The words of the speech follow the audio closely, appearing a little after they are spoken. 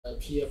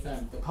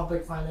PFM, the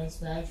Public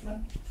Finance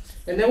Management.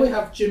 And then we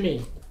have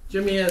Jimmy.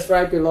 Jimmy is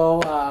right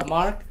below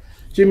Mark.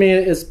 Jimmy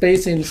is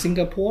based in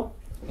Singapore,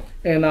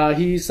 and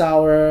he's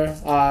our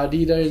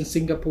leader in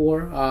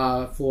Singapore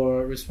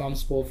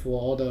responsible for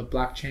all the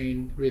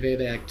blockchain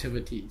related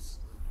activities.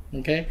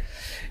 Okay,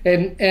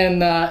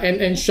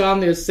 and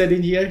Sean is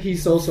sitting here.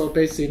 He's also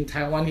based in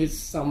Taiwan.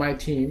 He's on my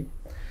team.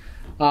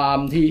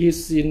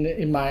 He's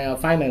in my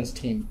finance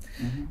team.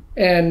 Mm-hmm.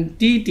 And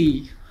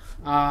Didi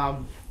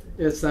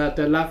is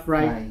the left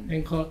right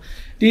ankle.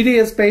 Didi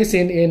is based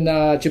in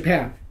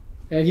Japan.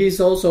 And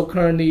he's also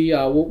currently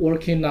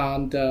working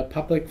on the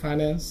public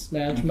finance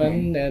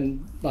management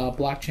and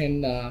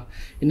blockchain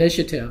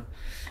initiative.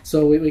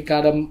 So we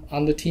got him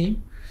on the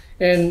team.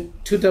 And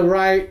to the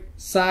right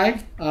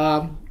side,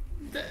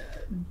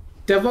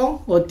 Devon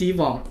or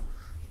Devon?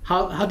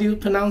 How do you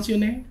pronounce your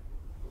name?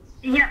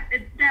 Yeah,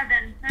 it's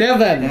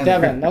Devon.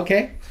 Devon,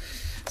 okay.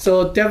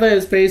 So Devon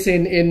is based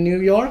in New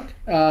York.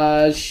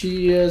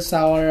 She is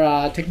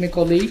our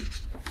technical lead.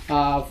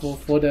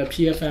 For the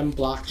PFM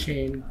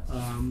blockchain,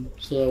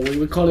 so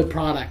we call it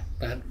product,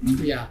 but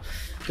yeah,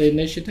 the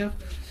initiative,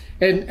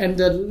 and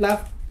the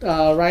left,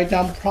 right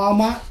down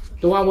Prama,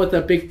 the one with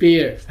the big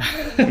beard.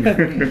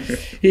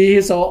 He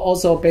is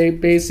also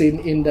based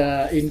in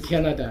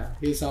Canada.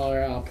 He's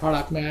our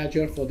product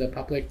manager for the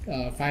public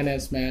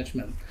finance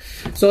management.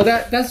 So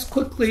that's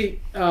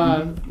quickly.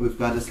 We've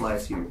got the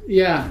slides here.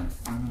 Yeah,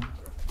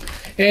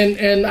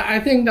 and I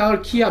think our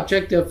key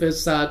objective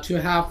is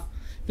to have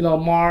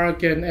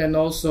Mark and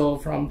also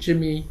from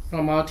Jimmy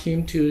from our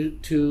team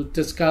to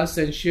discuss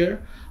and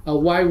share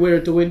why we're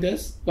doing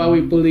this, why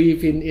we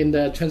believe in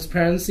the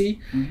transparency.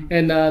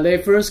 And they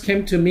first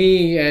came to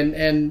me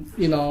and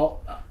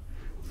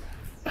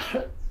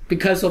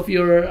because of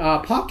your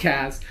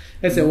podcast,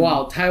 I said,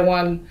 wow,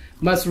 Taiwan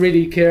must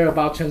really care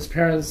about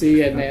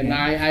transparency, and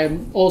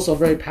I'm also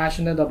very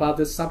passionate about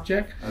this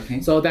subject.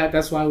 Okay. So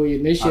that's why we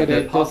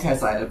initiated the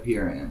podcast I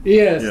appear in.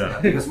 Yes. Yeah.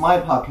 Because my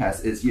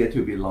podcast is yet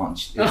to be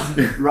launched.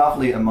 It's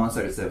roughly a month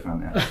or so from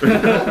now.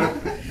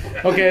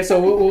 Okay, so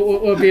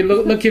we'll be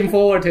looking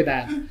forward to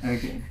that.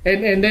 Okay.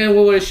 And then we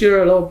will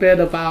share a little bit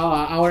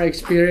about our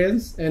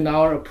experience and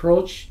our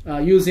approach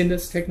using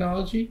this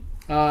technology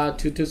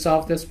to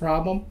solve this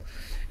problem.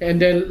 And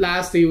then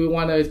lastly, we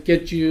want to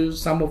get you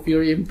some of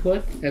your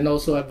input and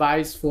also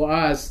advice for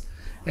us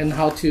and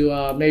how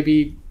to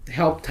maybe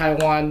help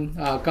Taiwan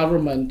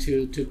government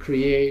to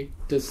create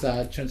this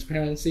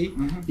transparency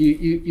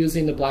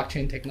using the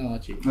blockchain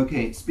technology.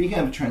 Okay, speaking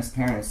of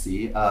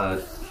transparency,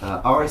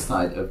 our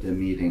side of the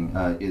meeting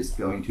is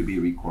going to be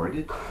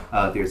recorded.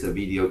 There's a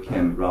video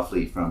cam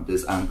roughly from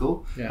this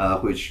angle,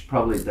 which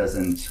probably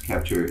doesn't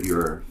capture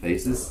your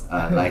faces.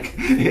 Like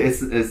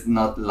it's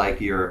not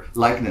like your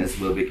likeness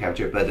will be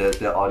captured, but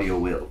the audio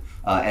will.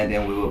 And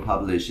then we will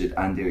publish it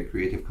under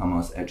Creative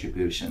Commons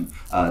attribution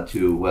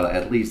to, well,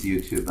 at least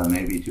YouTube, but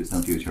maybe to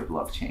some future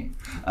blockchain.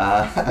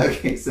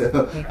 Okay,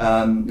 so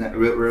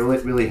we're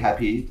really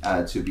happy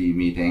to be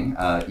meeting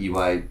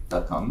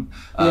ey.com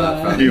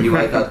from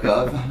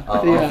ey.gov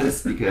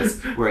office,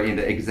 because we're in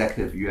the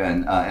executive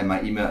yuan, and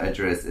my email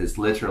address is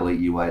literally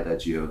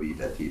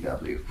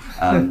ey.gov.tw.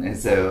 And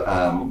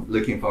so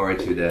looking forward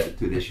to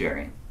the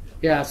sharing.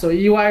 Yeah, so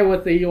EY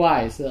with the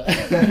EY. So.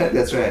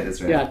 That's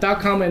right. Yeah,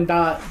 .com and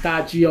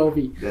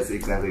 .gov. That's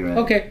exactly right.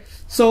 Okay,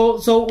 so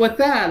with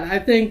that, I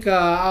think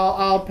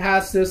I'll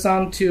pass this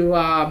on to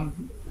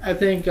I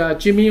think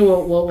Jimmy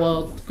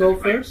will go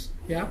first.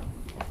 Yeah.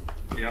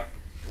 Yeah.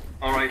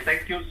 All right.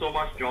 Thank you so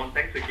much, John.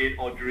 Thanks again,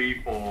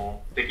 Audrey, for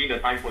taking the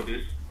time for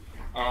this.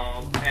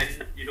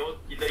 And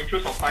in the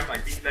interest of time, I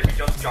think let me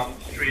just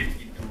jump straight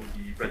into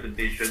the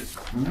presentation.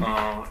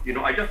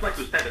 I just like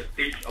to set a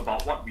stage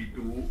about what we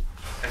do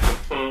as a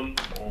firm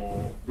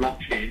or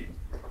blockchain,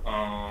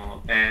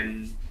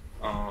 and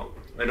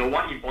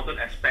one important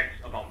aspect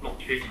about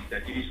blockchain is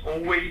that it is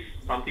always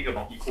something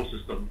about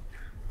ecosystem.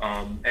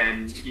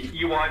 And in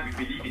EY,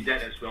 we believe in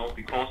that as well,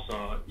 because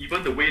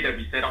even the way that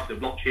we set up the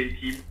blockchain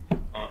team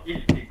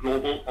is a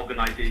global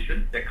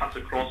organization that cuts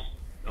across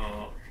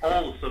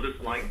all service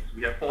lines.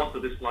 We have 4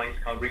 service lines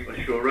covering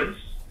assurance,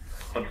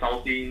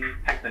 consulting,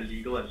 tax and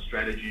legal, and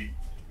strategy.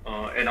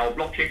 And our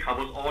blockchain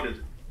covers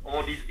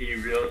all these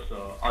areas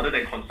other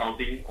than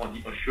consulting on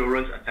the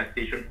assurance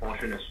attestation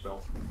portion as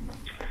well.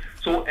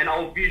 So, and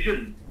our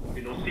vision,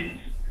 since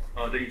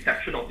the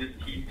inception of this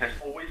team has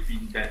always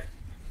been that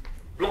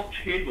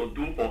blockchain will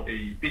do for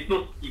a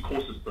business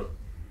ecosystem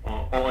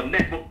or a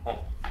network of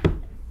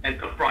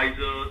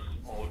enterprises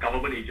or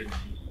government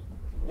agencies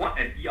what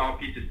an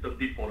ERP system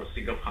did for a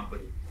single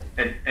company.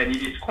 And it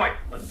is quite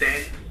a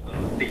dense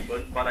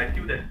statement, but I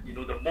feel that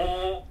the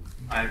more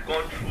I've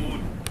gone through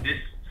this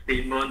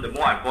statement, the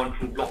more I've gone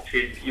through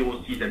blockchain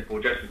POCs and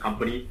projects with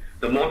company,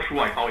 the more true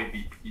I found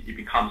it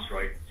becomes,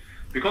 right?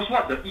 Because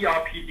what the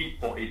ERP did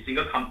for a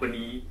single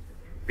company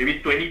maybe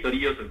 20, 30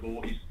 years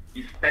ago is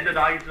it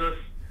standardizes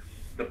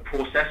the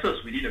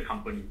processes within the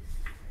company.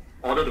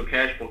 Order to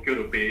cash, procure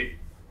to pay.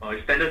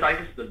 It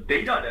standardizes the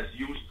data that's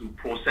used to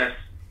process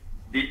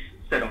this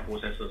set of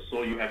processes.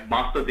 So you have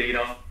master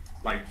data,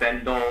 like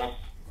vendors,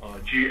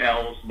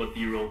 GLs,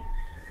 materials.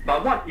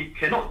 But what it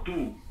cannot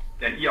do,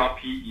 an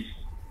ERP, is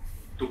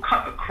to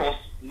cut across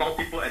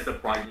multiple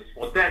enterprises.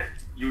 For that,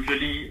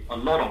 usually a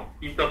lot of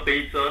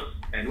interfaces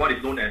and what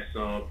is known as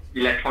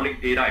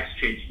electronic data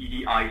exchange,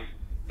 EDIs,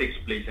 takes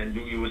place, and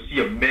you will see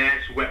a mass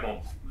web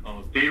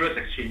of various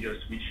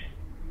exchanges, which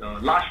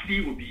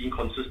largely would be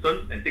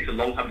inconsistent and takes a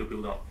long time to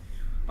build up.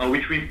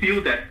 Which we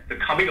feel that the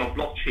coming of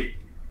blockchain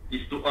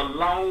is to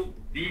allow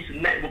these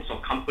networks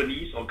of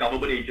companies or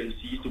government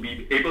agencies to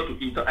be able to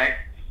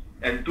interact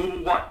and do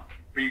what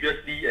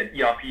previously an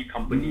ERP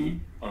company,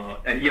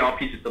 an ERP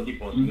system did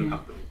for a single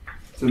company.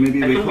 So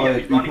maybe we call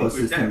it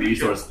ecosystem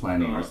resource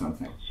planning or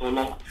something. So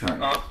long.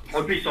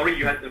 Audrey, sorry,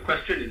 you had a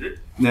question, is it?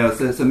 No,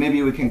 so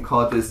maybe we can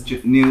call this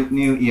new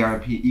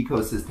ERP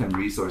ecosystem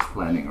resource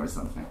planning or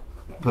something.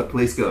 But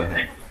please go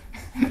ahead.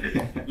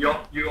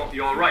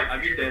 You're right.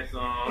 I mean,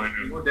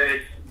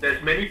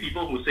 there's many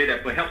people who say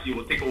that perhaps you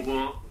will take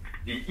over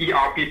the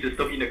ERP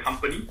system in the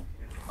company.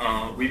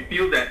 We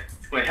feel that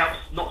perhaps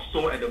not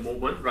so at the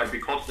moment, right?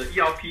 Because the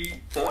ERP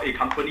for a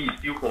company is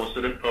still for a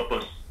certain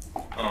purpose.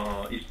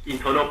 It's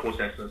internal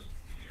processes,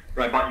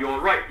 right? But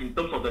you're right in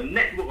terms of the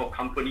network of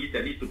companies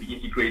that needs to be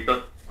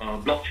integrated.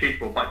 Blockchain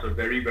provides a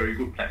very, very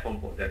good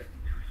platform for that.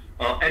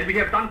 And we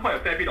have done quite a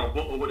fair bit of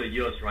work over the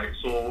years, right?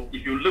 So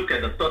if you look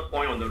at the third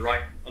point on the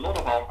right, a lot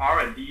of our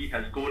R&D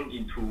has gone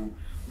into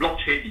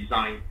blockchain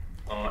design,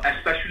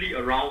 especially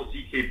around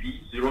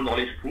ZKB, Zero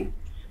Knowledge Proof.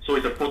 So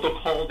it's a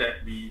protocol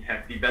that we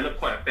have developed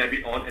quite a fair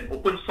bit on and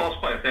open source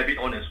quite a fair bit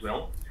on as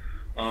well.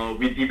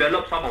 We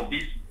developed some of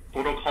these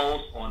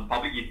protocols on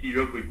public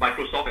Ethereum with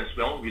Microsoft as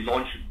well. We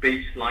launched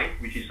Baseline,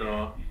 which is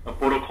a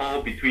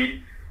protocol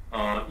between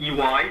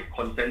EY,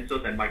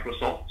 Consensus, and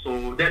Microsoft.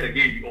 So that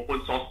again, we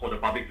open source for the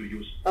public to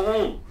use.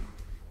 All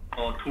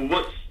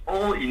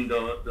in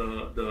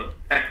the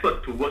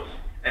effort towards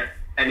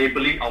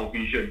enabling our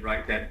vision,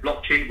 right? That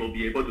blockchain will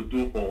be able to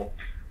do for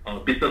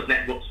business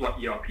networks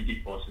what ERP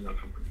did for a single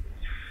company.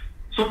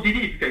 So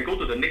Didi, if you can go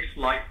to the next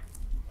slide.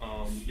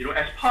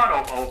 As part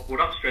of our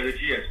product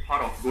strategy, as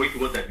part of going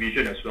towards that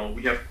vision as well,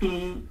 we have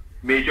two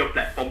major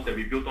platforms that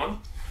we built on.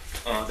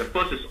 The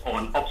first is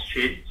on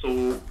OpsChain.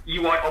 So EY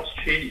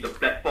OpsChain is a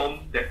platform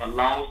that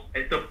allows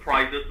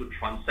enterprises to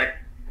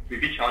transact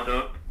with each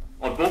other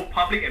on both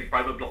public and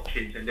private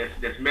blockchains. And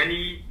there's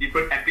many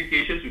different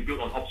applications we built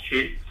on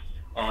OpsChain.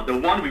 The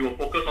one we will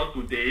focus on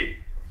today,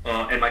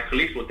 and my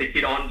colleagues will take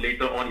it on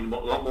later on in a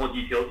lot more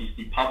detail, is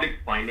the Public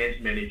Finance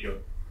Manager.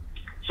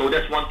 So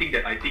that's one thing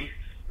that I think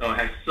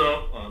has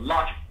served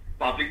large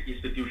public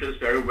institutions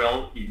very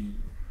well in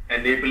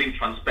enabling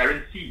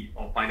transparency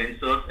of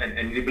finances and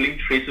enabling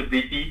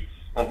traceability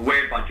of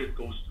where budget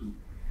goes to.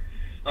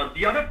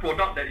 The other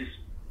product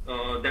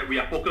that we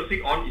are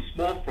focusing on is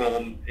more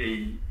from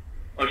a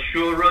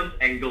assurance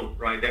angle,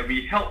 right? That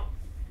we help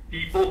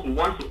people who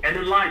want to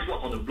analyze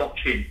what's on the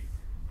blockchain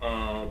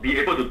be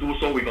able to do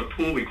so with a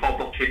tool we call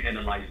Blockchain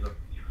Analyzer.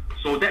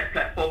 So that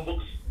platform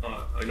works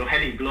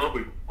hand in glove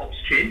with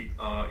OpsChain.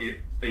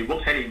 It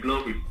works hand in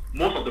glove with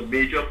most of the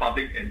major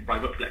public and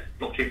private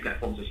blockchain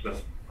platforms as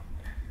well.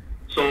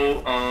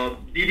 So,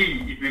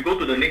 Didi, if we go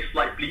to the next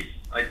slide, please.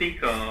 I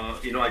think,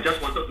 I just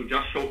wanted to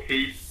just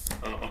showcase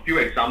a few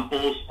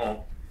examples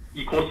of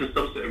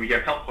ecosystems that we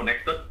have helped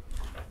connected.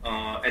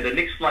 And the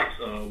next slides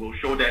will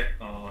show that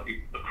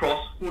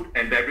across food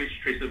and beverage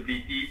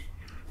traceability,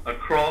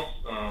 across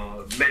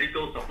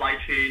medical supply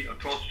chain,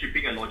 across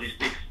shipping and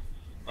logistics,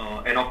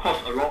 and of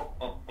course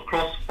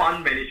across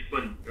fund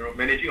management,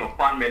 managing of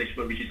fund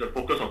management, which is the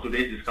focus of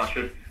today's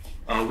discussion.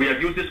 We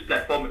have used this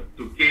platform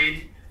to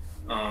gain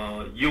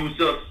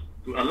users,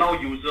 to allow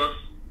users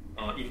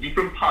in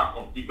different parts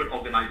of different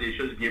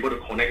organizations be able to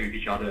connect with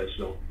each other as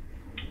well.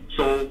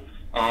 So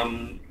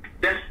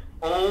that's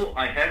all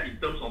I have in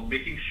terms of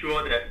making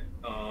sure that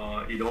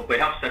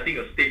perhaps setting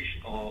a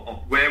stage of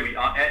where we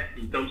are at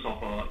in terms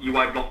of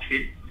EY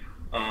blockchain.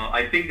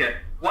 I think that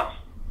what's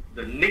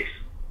the next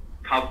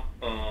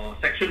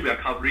section we are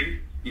covering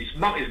is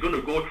Mark is going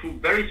to go through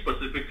very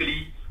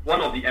specifically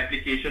one of the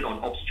application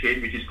on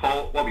OpsChain, which is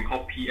called what we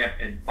call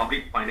PFN,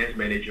 Public Finance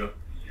Manager.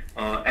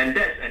 And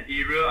that's an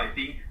area I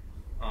think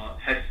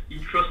has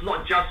interest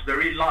not just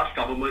very large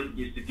government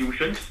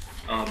institutions,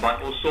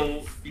 but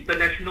also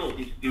international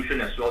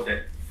institutions as well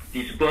that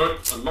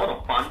disburse a lot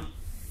of funds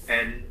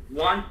and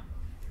want,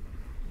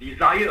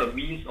 desire a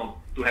means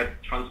to have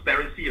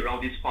transparency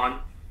around this fund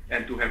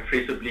and to have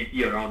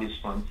traceability around these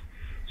funds.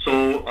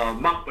 So,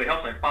 Mark,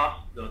 perhaps I pass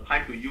the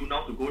time to you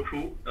now to go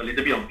through a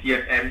little bit on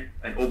PFM,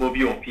 an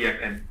overview of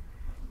PFM.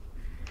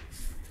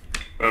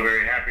 Well,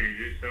 very happy to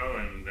do so.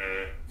 And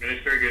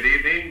Minister, good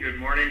evening, good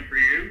morning for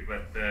you,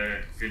 but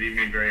good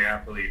evening very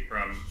happily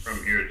from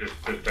here just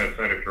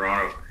outside of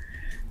Toronto.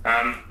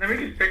 Let me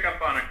just pick up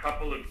on a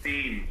couple of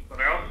themes, but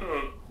I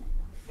also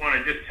want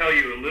to just tell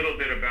you a little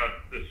bit about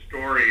the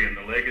story and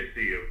the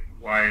legacy of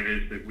why it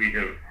is that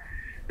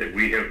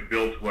we have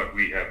built what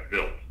we have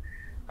built.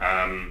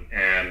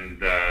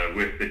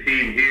 With the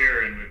team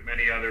here and with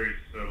many others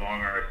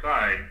along our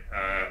side,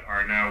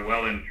 are now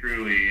well and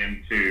truly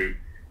into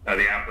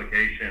the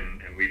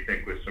application, and we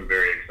think with some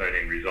very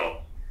exciting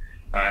results.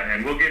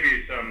 And we'll give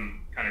you some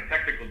kind of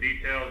technical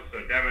details.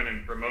 So Devin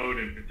and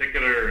Pramod in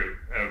particular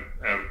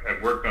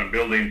have worked on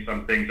building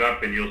some things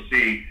up, and you'll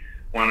see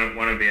one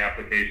of the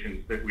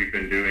applications that we've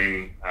been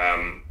doing.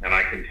 And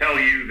I can tell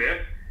you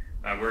this,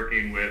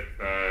 working with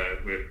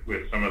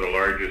some of the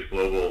largest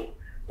global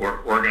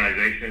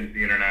organizations,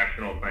 the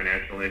international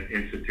financial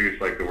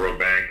institutes like the World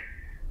Bank,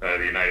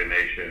 the United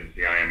Nations,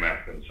 the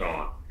IMF, and so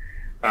on.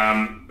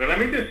 But let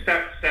me just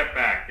step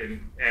back,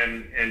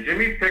 and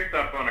Jimmy picked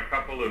up on a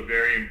couple of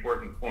very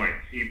important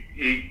points.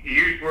 He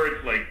used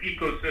words like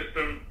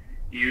ecosystem,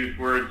 he used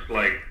words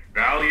like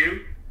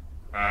value,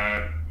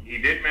 he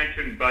did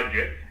mention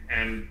budget,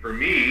 and for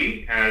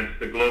me, as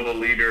the global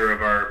leader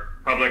of our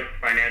public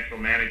financial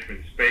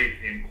management space,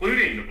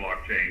 including the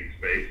blockchain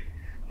space,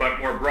 but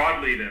more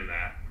broadly than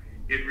that,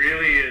 it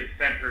really is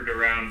centered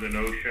around the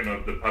notion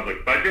of the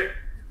public budget.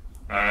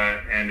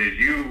 And as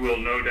you will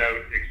no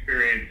doubt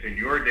experience in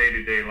your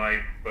day-to-day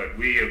life, but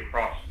we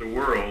across the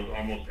world,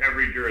 almost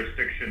every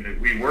jurisdiction that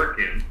we work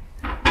in,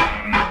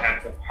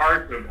 at the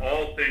heart of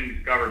all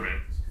things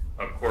government,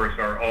 of course,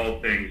 are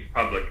all things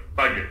public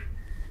budget.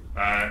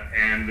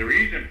 And the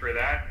reason for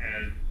that,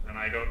 and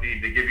I don't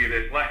need to give you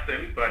this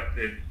lesson,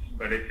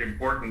 but it's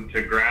important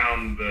to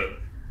ground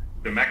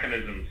the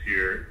mechanisms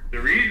here.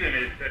 The reason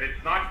is that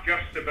it's not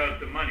just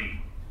about the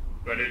money,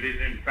 but it is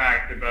in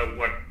fact about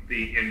what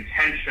the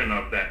intention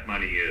of that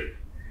money is.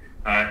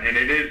 And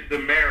it is the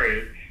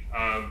marriage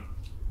of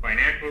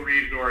financial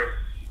resource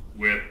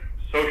with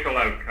social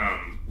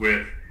outcome,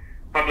 with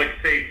public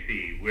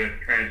safety, with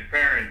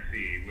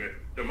transparency, with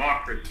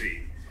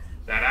democracy,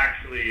 that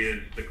actually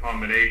is the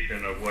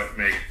combination of what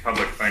makes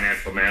public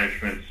financial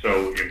management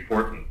so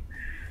important.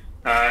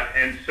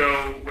 And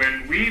so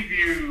when we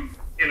view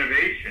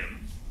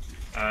innovation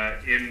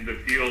in the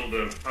field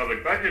of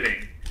public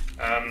budgeting,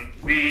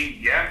 we,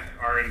 yes,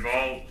 are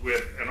involved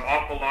with an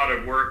awful lot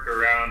of work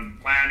around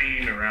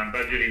planning, around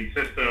budgeting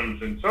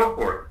systems, and so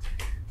forth.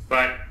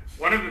 But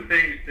one of the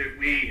things that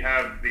we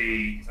have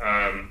the,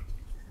 I'm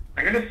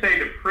going to say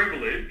the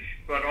privilege,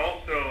 but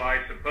also, I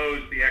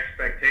suppose, the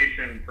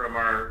expectation from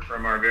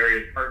our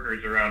various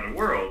partners around the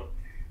world,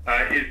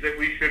 is that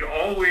we should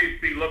always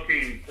be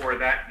looking for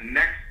that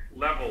next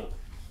level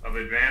of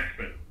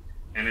advancement.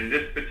 And in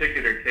this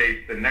particular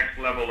case, the next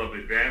level of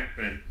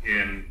advancement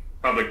in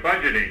public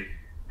budgeting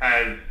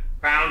has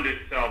found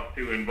itself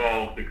to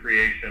involve the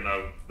creation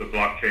of the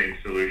blockchain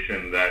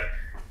solution that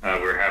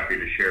we're happy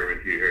to share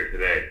with you here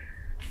today.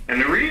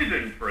 And the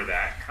reason for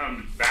that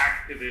comes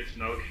back to this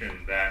notion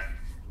that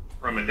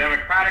from a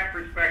democratic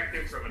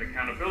perspective, from an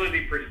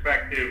accountability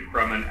perspective,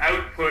 from an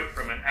output,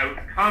 from an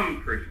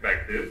outcome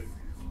perspective,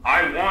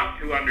 I want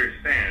to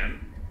understand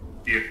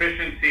the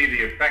efficiency,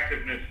 the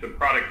effectiveness, the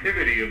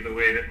productivity of the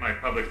way that my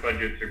public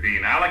budgets are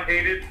being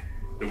allocated,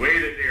 the way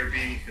that they are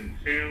being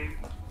consumed,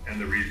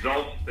 and the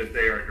results that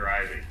they are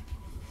driving.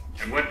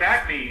 And what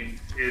that means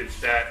is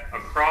that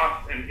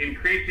across an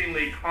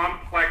increasingly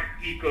complex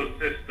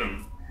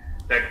ecosystem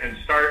that can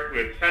start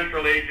with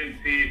central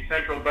agencies,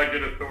 central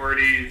budget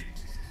authorities,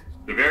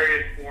 the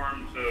various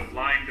forms of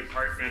line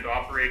department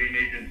operating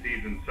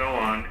agencies and so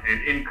on,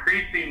 and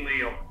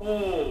increasingly a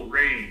whole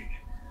range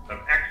of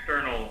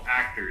external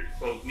actors,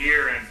 both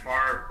near and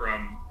far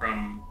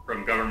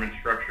from government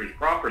structures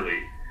properly,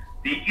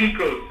 the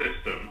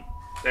ecosystem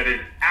that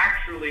is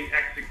actually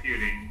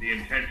executing the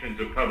intentions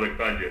of public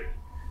budget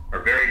are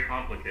very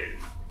complicated,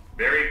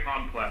 very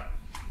complex.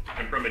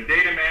 And from a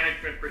data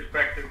management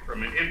perspective,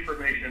 from an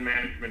information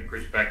management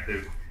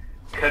perspective,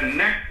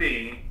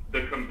 connecting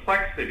the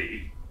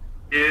complexity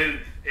is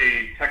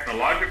a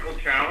technological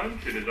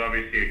challenge. It is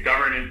obviously a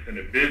governance and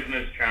a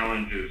business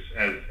challenge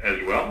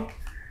as well.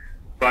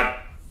 But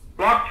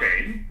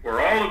blockchain, for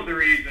all of the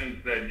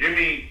reasons that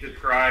Jimmy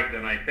described,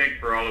 and I think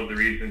for all of the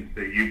reasons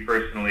that you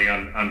personally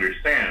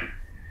understand,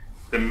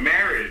 the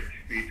marriage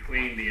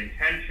between the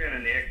intention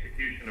and the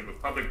execution of a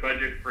public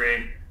budget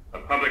frame, a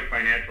public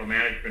financial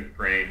management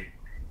frame,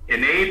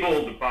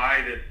 enabled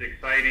by this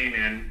exciting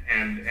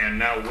and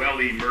now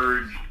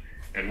well-emerged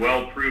and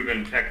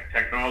well-proven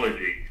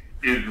technology,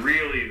 is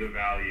really the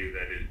value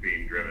that is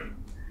being driven.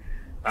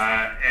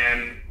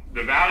 And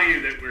the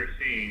value that we're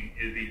seeing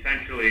is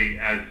essentially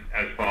as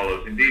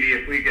follows. And Didi,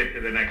 if we get to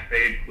the next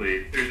page,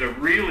 please. There's a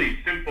really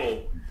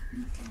simple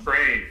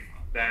phrase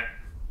that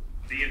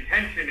the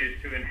intention is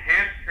to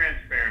enhance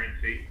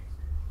transparency,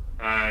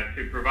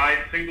 to provide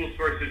single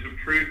sources of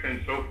truth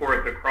and so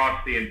forth across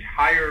the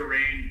entire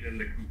range and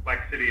the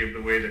complexity of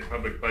the way that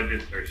public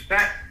budgets are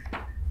set,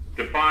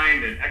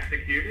 defined, and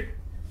executed,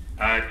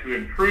 to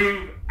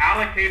improve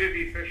allocated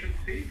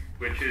efficiency,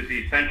 which is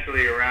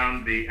essentially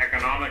around the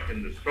economic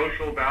and the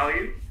social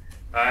value,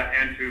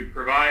 and to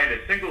provide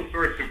a single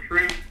source of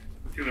truth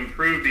to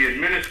improve the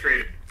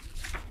administrative.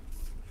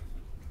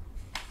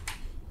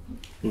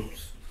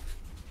 Oops.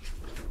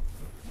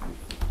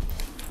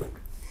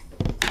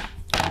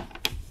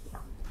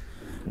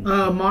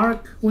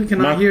 Mark, we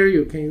cannot hear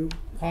you. Can you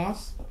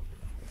pause?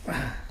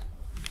 Can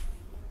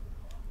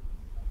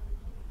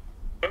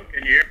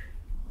you hear?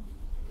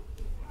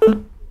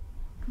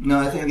 No,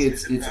 I think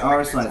it's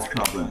our side's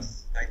problem.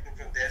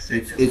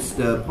 It's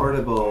the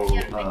portable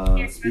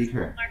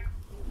speaker.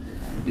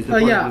 It's the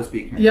portable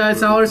speaker. Yeah,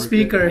 it's our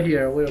speaker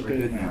here. We're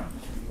good now.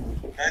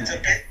 That's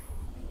okay.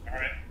 All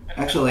right.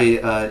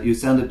 Actually, you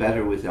sounded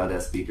better without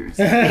that speaker.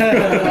 There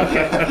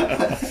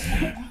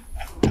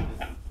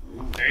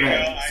you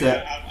go.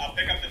 I'll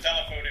pick up the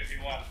telephone if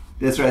you want.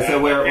 That's right. So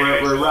we're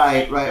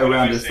right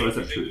around this source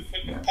of truth.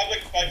 Put the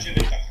public budget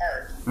at the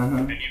heart,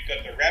 and you've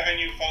got the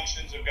revenue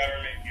functions of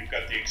government, you've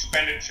got the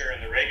expenditure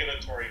and the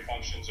regulatory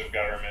functions of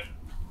government,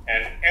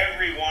 and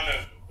every one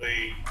of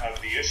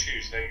the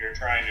issues that you're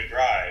trying to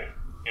drive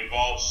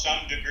involves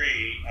some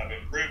degree of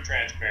improved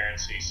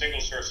transparency, single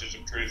sources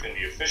of truth, and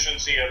the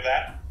efficiency of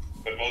that,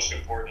 but most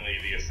importantly,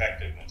 the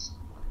effectiveness.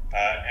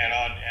 And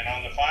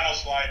on the final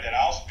slide that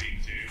I'll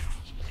speak to,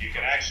 you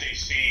can actually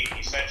see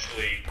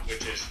essentially,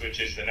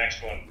 which is the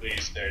next one,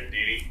 please, there,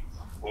 Didi.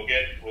 We'll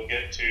get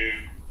to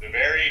the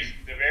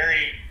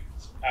very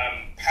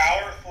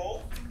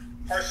powerful,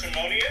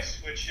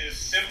 parsimonious, which is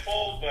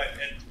simple, but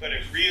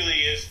it really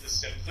is the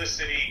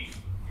simplicity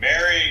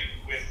married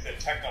with the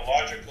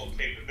technological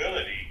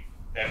capability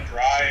that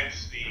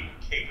drives the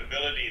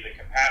capability, the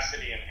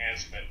capacity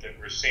enhancement that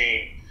we're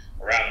seeing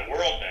around the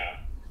world now,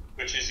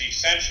 which is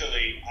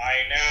essentially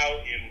I now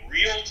in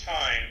real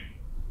time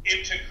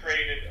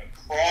integrated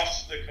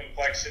across the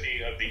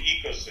complexity of the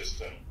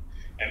ecosystem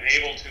and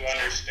able to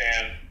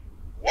understand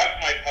what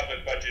my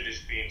public budget is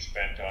being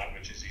spent on,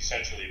 which is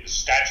essentially the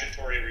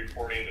statutory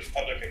reporting, the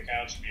public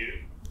accounts view,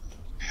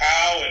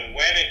 how and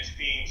when it's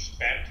being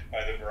spent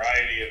by the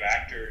variety of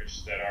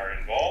actors that are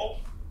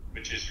involved,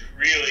 which is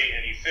really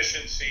an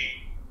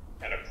efficiency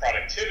and a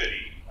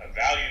productivity, a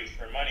value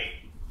for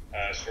money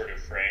sort of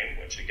frame,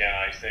 which again,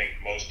 I think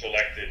most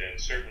elected and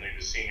certainly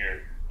the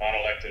senior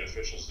non-elected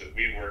officials that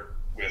we work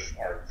with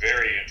are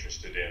very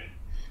interested in.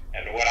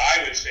 And what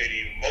I would say to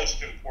you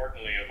most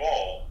importantly of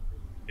all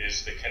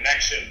is the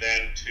connection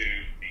then to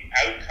the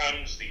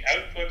outcomes, the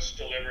outputs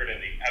delivered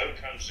and the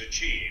outcomes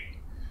achieved,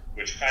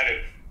 which kind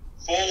of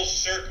full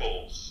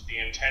circles the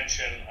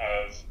intention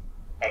of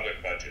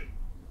public budget.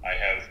 I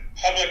have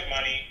public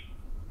money,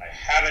 I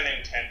have an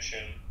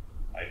intention,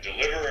 I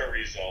deliver a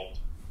result,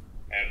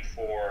 and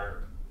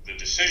for the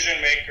decision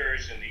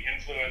makers and the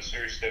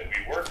influencers that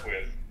we work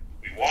with,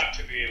 we want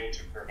to be able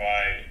to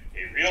provide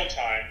a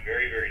real-time,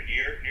 very, very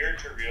near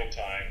to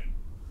real-time,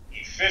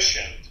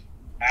 efficient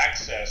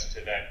access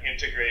to that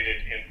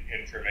integrated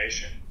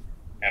information.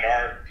 And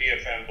our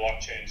PFM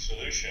blockchain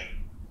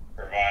solution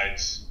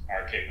provides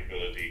our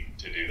capability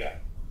to do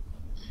that.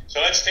 So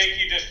let's take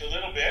you just a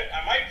little bit.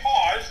 I might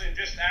pause and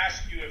just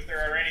ask you if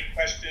there are any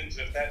questions,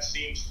 if that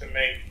seems to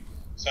make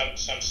some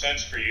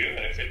sense for you.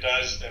 And if it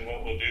does, then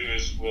what we'll do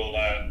is we'll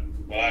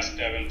ask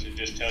Devin to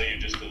just tell you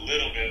just a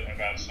little bit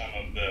about some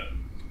of the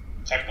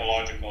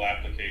technological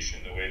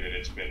application, the way that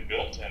it's been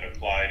built and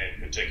applied. In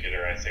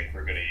particular, I think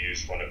we're going to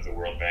use one of the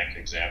World Bank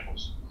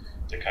examples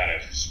to kind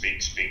of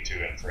speak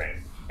to and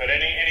frame. But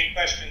any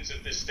questions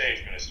at this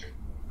stage, Minister?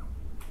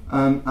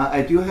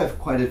 I do have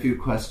quite a few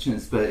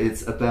questions, but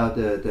it's about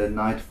the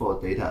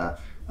Nightfall data-based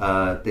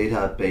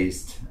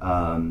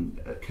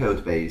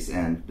code base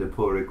and the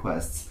pull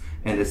requests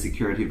and the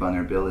security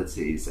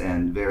vulnerabilities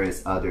and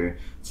various other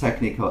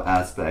technical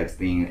aspects,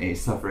 being a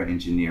software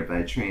engineer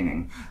by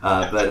training.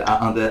 But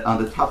on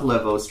the top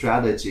level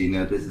strategy,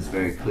 this is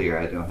very clear.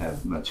 I don't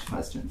have much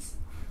questions.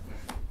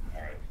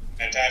 All right,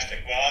 fantastic.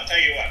 Well, I'll tell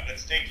you what.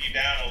 Let's take you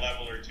down a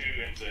level or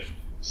two into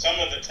some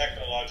of the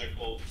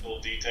technological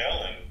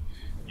detail, and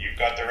you've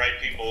got the right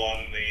people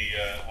on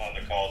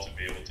the call to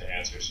be able to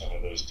answer some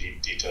of those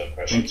detailed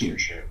questions. Thank you. For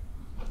sure.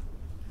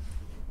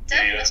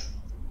 Definitely.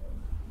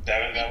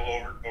 Devin,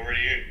 over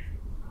to you.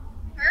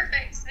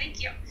 Perfect,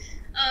 thank you.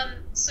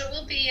 So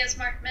we'll be, as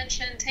Mark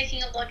mentioned,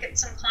 taking a look at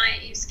some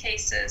client use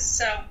cases.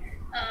 So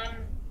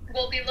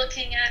we'll be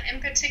looking at,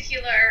 in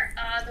particular,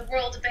 the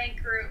World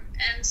Bank Group.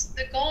 And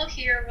the goal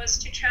here was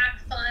to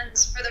track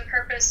funds for the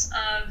purpose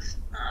of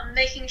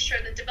making sure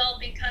that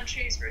developing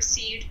countries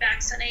received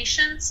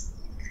vaccinations.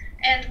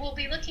 And we'll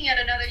be looking at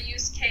another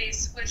use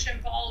case which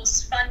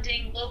involves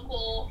funding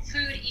local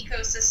food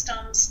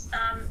ecosystems,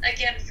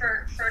 again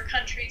for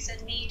countries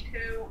in need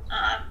who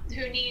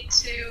need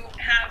to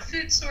have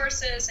food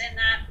sources and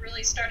that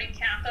really starting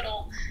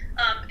capital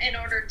in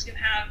order to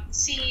have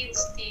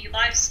seeds, the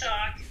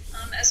livestock,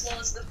 as well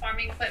as the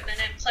farming equipment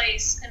in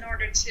place in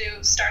order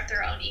to start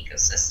their own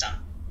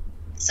ecosystem.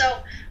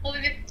 So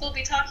we'll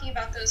be talking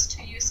about those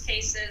two use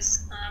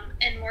cases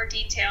in more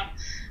detail.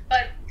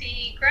 But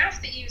the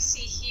graph that you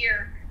see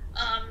here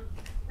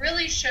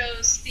really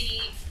shows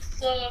the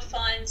flow of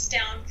funds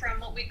down from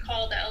what we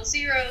call the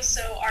L0,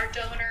 so our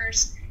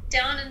donors,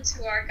 down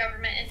into our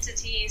government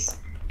entities,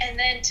 and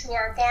then to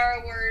our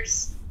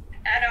borrowers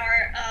at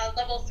our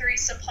level 3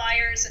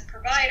 suppliers and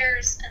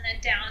providers, and then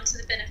down to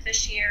the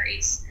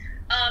beneficiaries.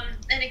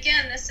 And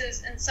again, this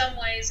is in some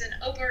ways an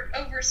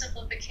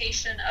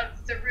oversimplification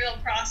of the real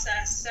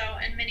process. So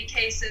in many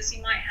cases,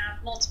 you might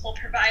have multiple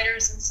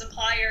providers and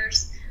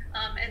suppliers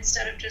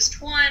Instead of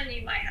just one,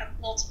 you might have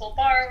multiple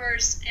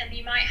borrowers, and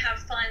you might have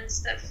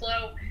funds that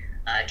flow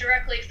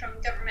directly from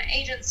government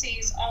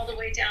agencies all the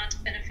way down to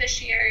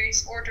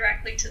beneficiaries or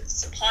directly to the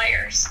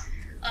suppliers.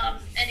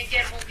 And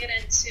again, we'll get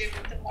into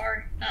the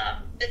more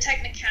the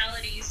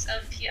technicalities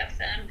of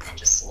PFM in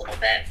just a little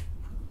bit.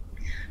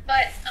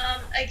 But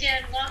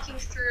again, walking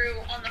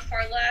through on the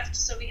far left,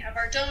 so we have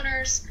our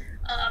donors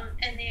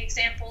and the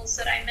examples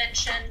that I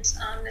mentioned.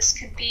 This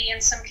could be,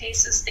 in some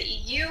cases, the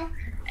EU.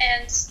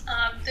 And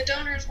the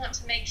donors want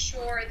to make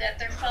sure that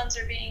their funds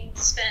are being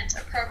spent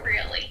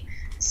appropriately.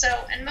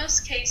 So in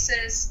most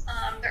cases,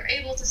 they're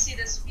able to see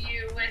this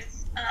view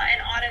with an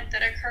audit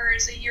that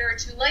occurs a year or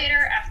two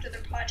later after the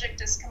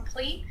project is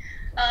complete.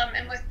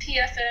 And with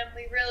PFM,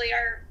 we really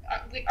are,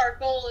 our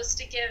goal is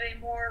to give a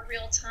more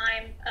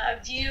real-time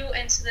view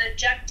into the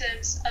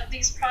objectives of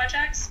these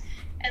projects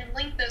and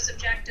link those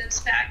objectives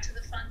back to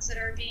the funds that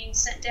are being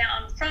sent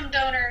down from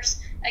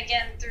donors,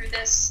 again, through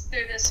this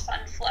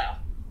fund flow.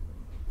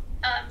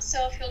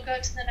 So if you'll go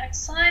to the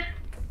next slide.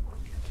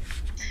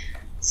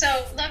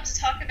 So love to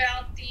talk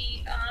about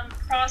the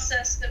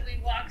process that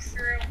we walk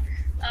through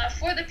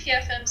for the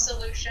PFM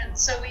solution.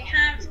 So we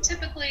have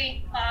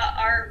typically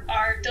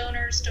our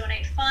donors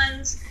donate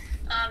funds.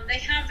 They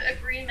have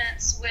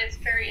agreements with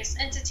various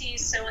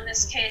entities. So in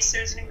this case,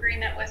 there's an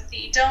agreement with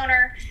the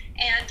donor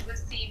and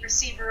with the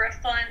receiver of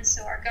funds,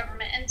 so our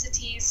government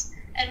entities.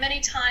 And many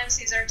times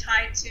these are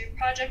tied to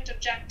project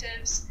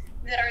objectives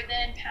that are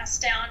then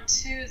passed down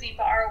to the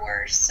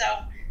borrowers. So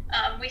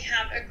we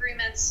have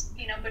agreements,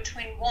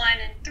 between 1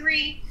 and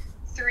 3,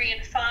 3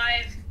 and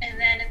 5, and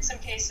then in some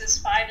cases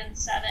 5 and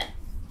 7.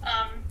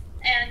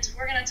 And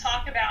we're going to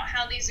talk about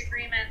how these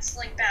agreements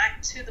link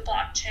back to the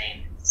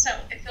blockchain. So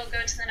if you'll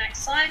go to the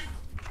next slide.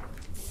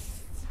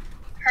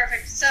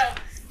 Perfect. So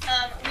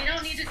we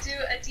don't need to do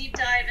a deep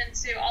dive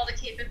into all the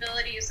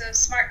capabilities of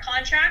smart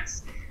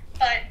contracts,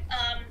 but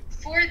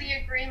for the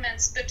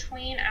agreements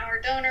between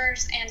our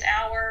donors and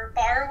our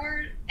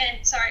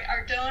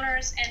our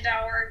donors and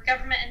our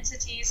government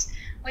entities,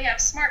 we have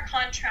smart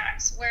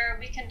contracts where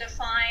we can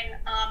define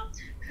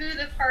who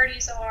the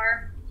parties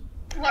are,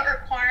 what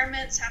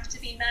requirements have to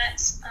be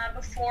met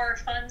before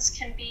funds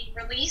can be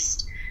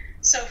released.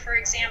 So, for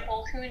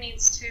example, who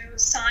needs to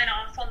sign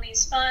off on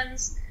these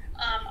funds?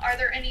 Are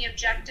there any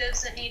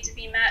objectives that need to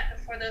be met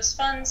before those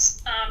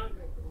funds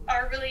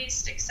are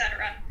released,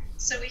 etc.?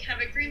 So we have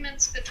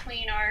agreements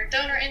between our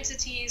donor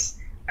entities,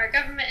 our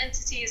government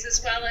entities,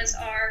 as well as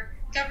our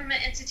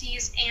government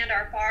entities and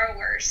our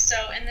borrowers. So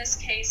in this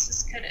case,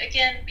 this could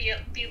again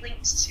be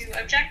linked to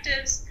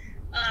objectives,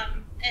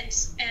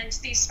 and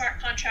these smart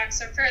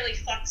contracts are fairly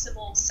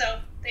flexible. So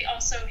they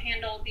also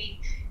handle the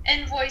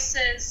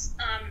invoices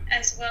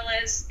as well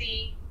as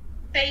the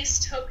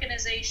base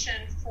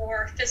tokenization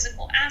for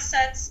physical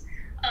assets,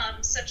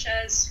 such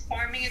as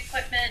farming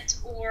equipment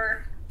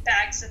or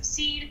bags of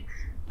seed,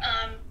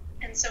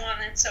 and so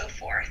on and so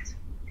forth.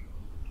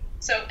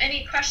 So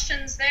any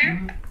questions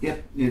there? Mm-hmm.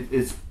 Yep,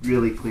 it's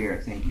really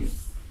clear. Thank you.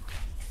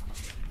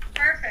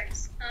 Perfect.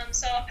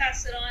 So I'll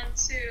pass it on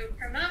to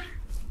Pramod.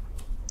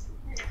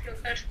 And if you'll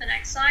go to the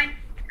next slide.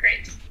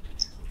 Great.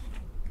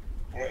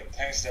 Great.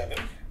 Thanks, Devin.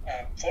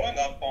 Following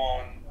up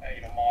on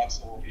Mark's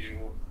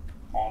overview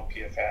on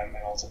PFM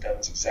and also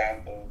Devin's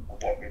example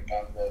of what we've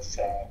done with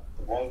the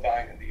World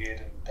Bank and the aid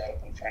and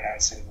development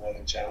financing world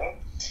in general,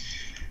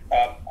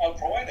 I'll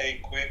provide a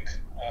quick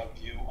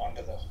view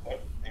under the hood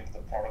into the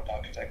product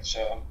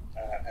architecture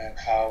and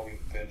how we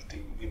built the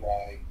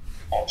EY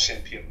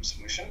option PFM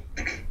solution.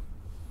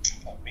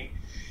 Pardon me.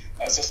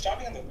 So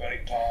starting at the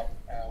very top,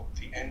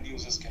 the end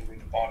users can be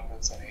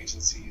departments and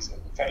agencies in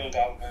the federal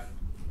government,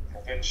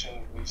 provincial,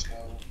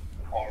 regional,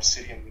 or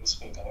city and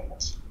municipal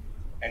governments.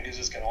 End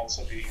users can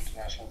also be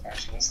international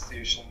financial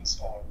institutions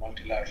or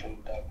multilateral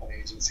development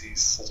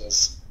agencies, such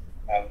as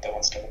the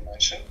ones Devin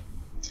mentioned.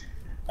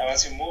 Now,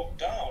 as you move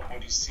down,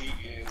 what you see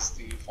is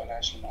the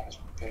financial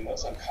management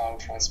pillars and how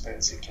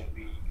transparency can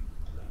be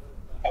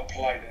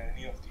applied in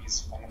any of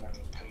these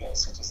fundamental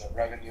pillars, such as the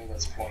revenue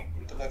that's flowing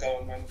into the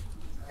government,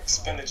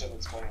 expenditure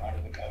that's going out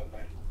of the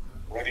government,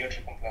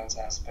 regulatory compliance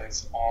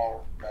aspects,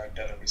 or direct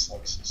delivery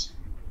services.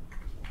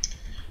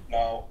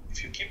 Now,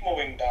 if you keep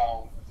moving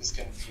down, this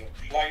can be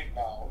applied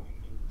now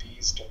in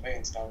these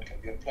domains. Now, it can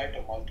be applied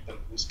to multiple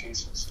use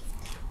cases.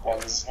 While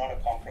this is not a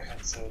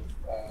comprehensive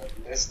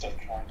list of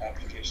grant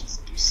applications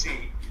that you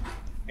see,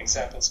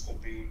 examples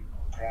could be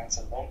grants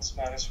and loans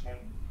management,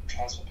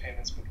 transfer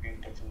payments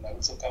between different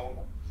levels of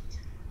government,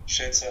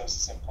 shared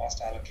services and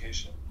cost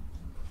allocation,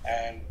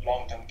 and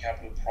long-term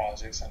capital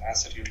projects and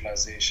asset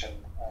utilization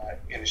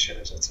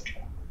initiatives,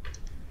 etc.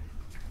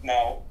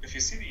 Now, if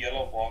you see the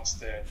yellow box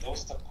there,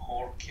 those are the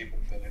core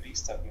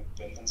capabilities that we've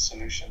built in the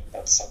solution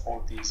that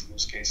support these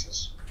use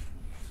cases.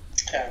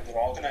 And they're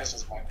organized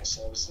as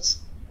microservices,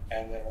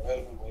 and they're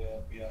available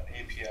via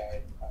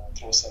API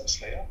through a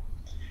service layer.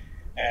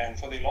 And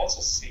you'll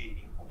also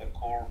see the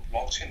core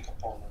blockchain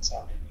components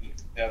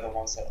underneath. They're the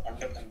ones that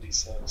underpin these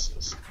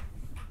services.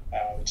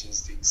 which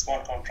is the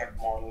smart contract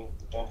model,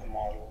 the token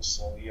model.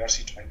 So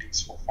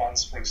ERC-20s for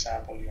funds, for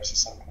example,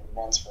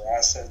 ERC-721s for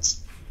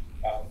assets.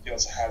 We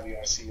also have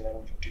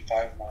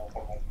ERC-1155 now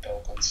for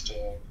multi-tokens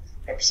to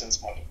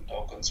represents multiple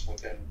tokens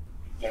within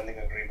lending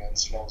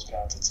agreements, loans,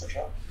 grants,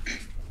 etc.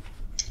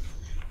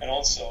 And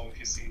also, if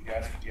you see the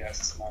identity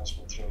access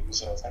management through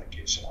user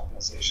authentication,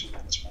 authorization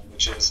management,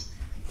 which is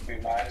we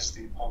manage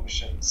the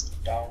permissions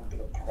down to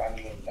the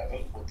granular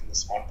level within the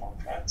smart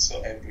contract.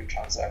 So every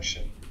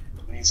transaction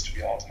needs to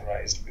be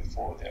authorized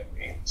before they're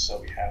made.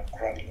 So we have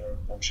granular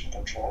permission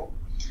control.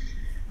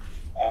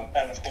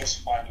 And of course,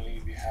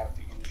 finally, we have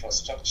the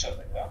infrastructure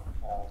layer.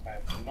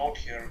 And to note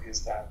here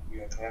is that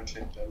we are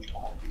currently built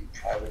on the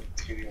private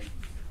Ethereum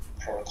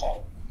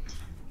protocol.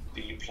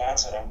 The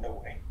plans are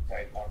underway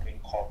right now to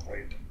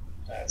incorporate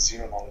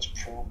zero-knowledge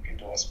proof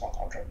into a smart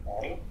contract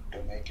model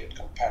to make it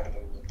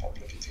compatible with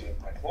public Ethereum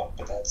network,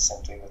 but that's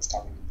something that's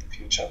coming in the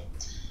future.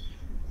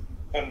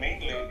 But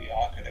mainly, the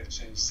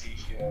architecture you see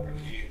here,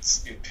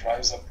 it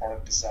drives our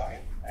product design,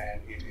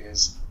 and it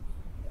is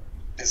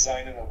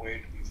designed in a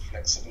way to be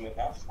flexible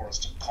enough for us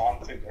to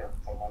configure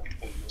for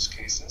multiple use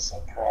cases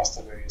across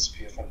the various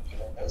PFM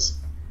pillars,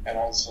 and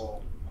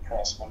also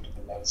across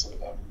multiple levels of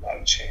the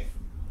value chain.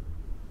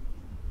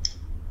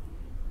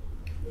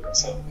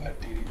 So, we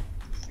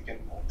can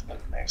move to the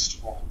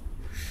next one.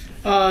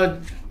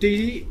 My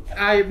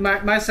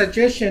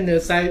suggestion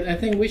is I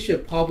think we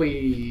should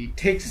probably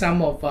take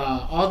some of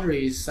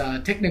Audrey's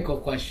technical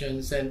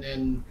questions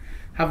and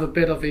have a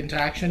bit of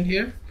interaction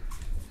here.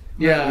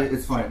 Yeah,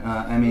 it's fine.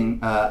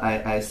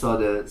 I saw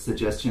the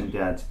suggestion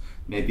that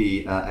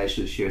maybe I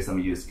should share some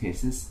use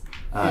cases,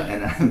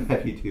 and I'm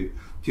happy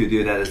to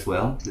do that as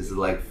well. This is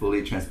like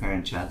fully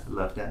transparent chat.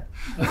 Love that.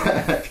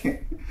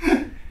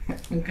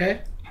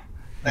 Okay.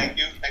 Thank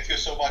you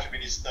so much,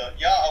 Minister.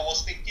 Yeah, I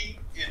was thinking,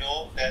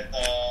 that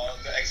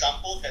the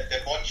example that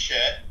Devon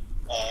shared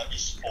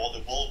is for the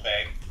World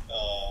Bank.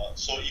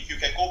 So if you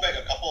can go back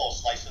a couple of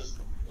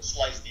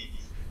slides, Didi.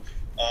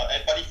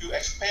 But if you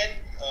expand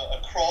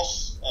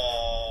across,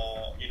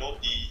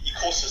 the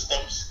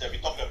ecosystems that we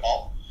talked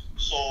about,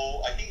 so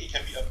I think it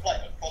can be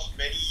applied across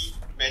many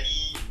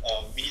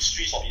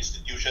ministries or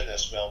institutions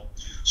as well.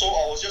 So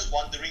I was just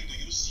wondering, do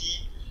you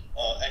see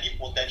any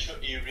potential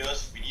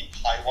areas within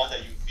Taiwan that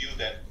you feel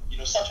that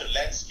such a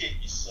landscape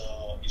is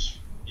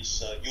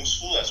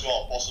useful as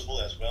well, or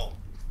possible as well?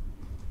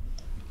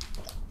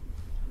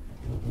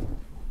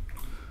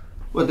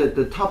 Well,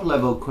 the top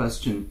level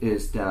question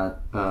is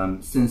that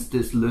since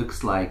this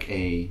looks like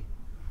a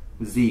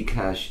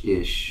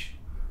Zcash-ish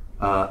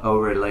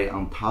overlay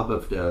on top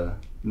of the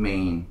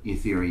main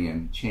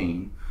Ethereum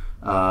chain,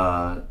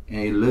 and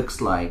it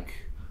looks like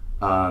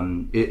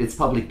it's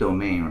public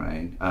domain,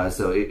 right?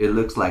 So it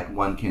looks like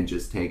one can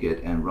just take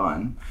it and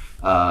run,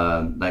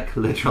 like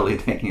literally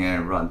taking it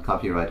and run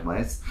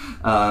copyright-wise.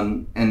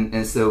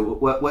 And so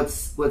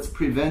what's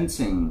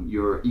preventing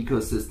your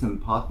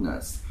ecosystem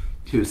partners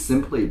to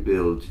simply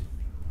build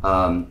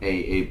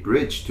a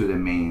bridge to the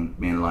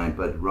main line,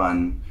 but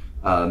run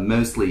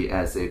mostly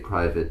as a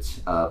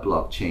private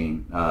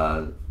blockchain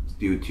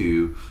due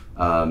to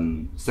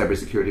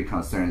cybersecurity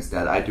concerns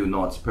that I do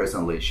not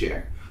personally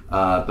share?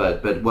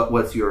 But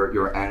what's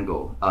your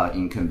angle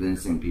in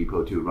convincing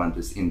people to run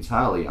this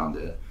entirely on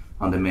the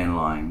main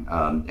line,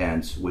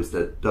 and with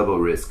the double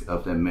risk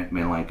of the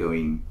main line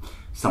going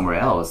somewhere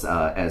else,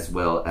 as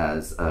well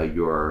as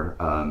your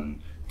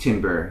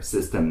timber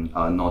system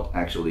not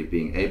actually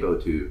being able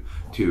to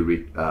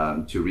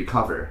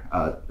recover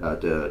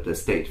the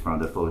state from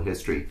the full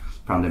history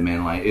from the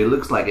main line? It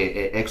looks like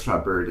a extra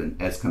burden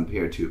as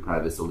compared to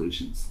private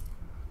solutions.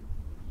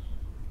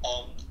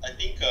 I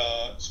think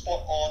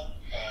spot on,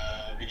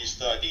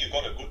 Minister. I think you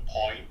got a good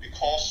point,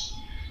 because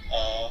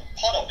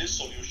part of this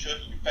solution,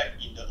 in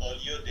fact, in the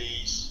earlier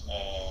days,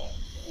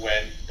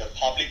 when the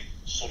public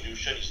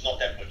solution is not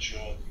that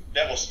mature,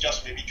 that was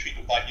just maybe 3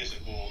 to 5 years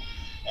ago,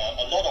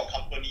 a lot of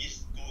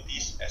companies do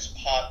this as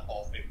part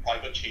of a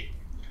private chain.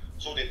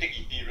 So they take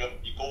Ethereum,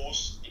 it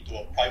goes into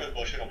a private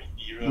version of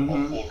Ethereum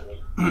or Forum,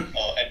 and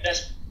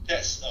that's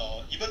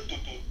even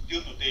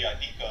till today. I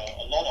think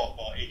a lot of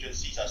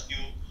agencies are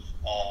still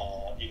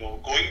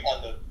going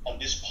on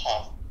this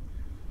path,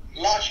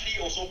 largely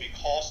also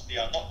because they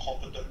are not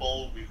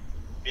comfortable with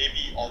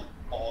maybe or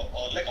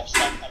lack of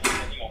some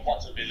understanding of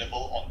what's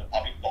available on the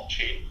public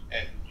blockchain,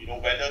 and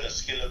whether the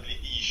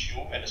scalability issue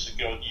and the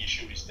security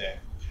issue is there.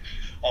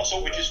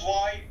 So which is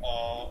why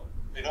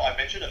I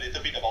mentioned a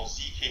little bit about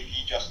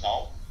ZKP just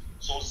now.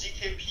 So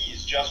ZKP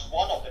is just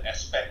one of the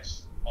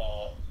aspects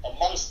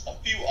amongst a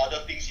few other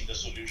things in the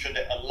solution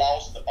that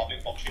allows the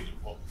public blockchain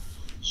to work.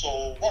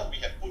 So what we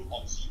have put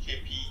on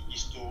ZKP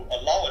is to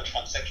allow a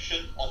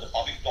transaction on the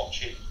public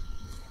blockchain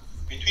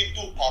between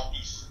two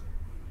parties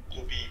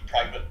to be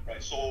private,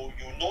 right? So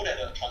you know that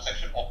a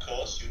transaction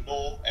occurs,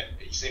 and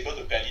it's able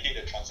to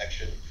validate the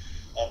transaction,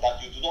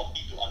 but you do not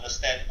need to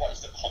understand what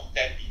is the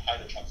content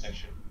behind the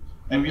transaction.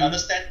 And we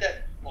understand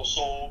that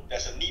also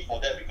there's a need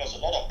for that, because a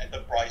lot of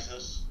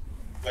enterprises,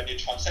 when they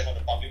transact on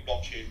the public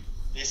blockchain,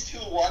 they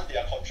still want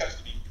their contracts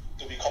to be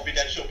to be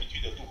confidential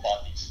between the two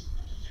parties.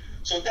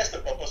 So that's the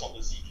purpose of the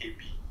ZKP.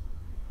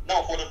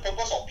 Now, for the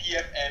purpose of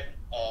PFM,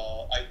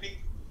 I think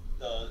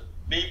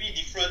maybe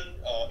different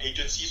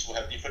agencies will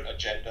have different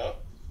agenda.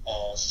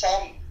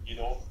 Some,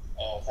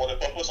 for the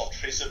purpose of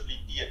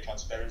traceability and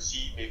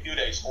transparency, may feel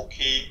that it's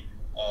okay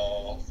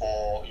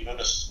for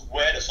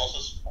where the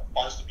sources of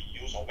funds to be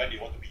used or when they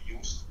want to be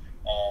used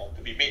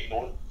to be made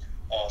known.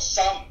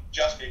 Some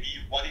just maybe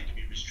want it to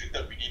be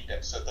restricted within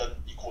that certain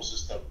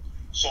ecosystem.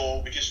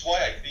 So, which is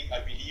why I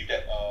believe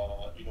that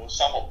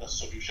some of the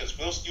solutions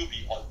will still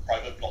be on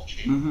private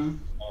blockchain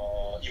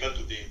even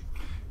today.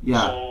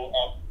 Yeah. So,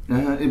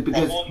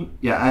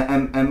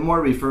 I'm more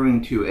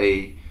referring to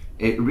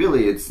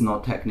really it's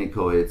not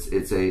technical.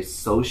 It's a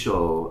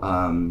social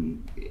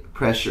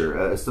pressure,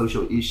 a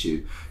social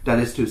issue. That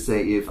is to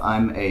say, if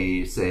I'm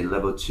a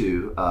level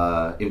 2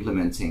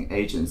 implementing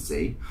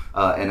agency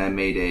and I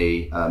made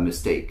a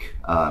mistake,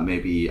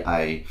 maybe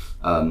I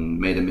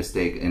made a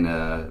mistake in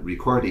a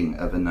recording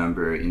of a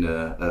number in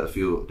a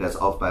few that's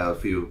off by a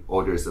few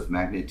orders of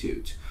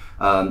magnitude.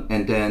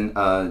 And then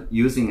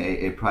using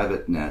a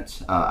private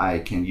net, I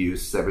can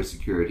use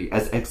cybersecurity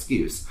as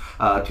excuse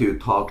to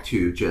talk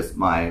to just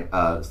my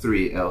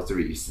 3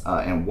 L3s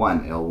and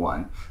 1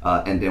 L1,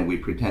 and then we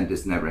pretend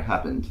this never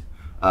happened.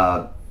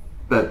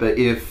 But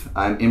if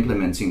I'm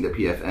implementing the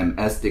PFM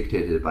as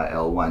dictated by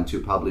L1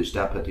 to publish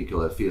that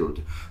particular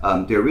field,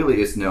 there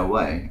really is no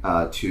way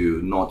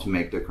to not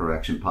make the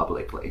correction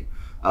publicly,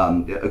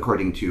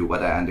 according to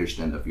what I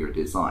understand of your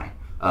design.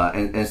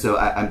 And so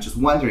I'm just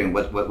wondering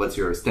what's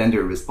your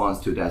standard response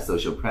to that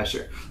social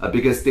pressure?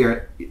 Because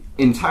they're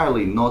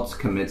entirely not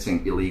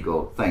committing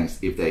illegal things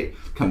if they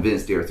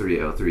convince their 3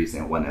 L3s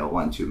and 1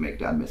 L1 to make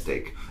that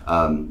mistake,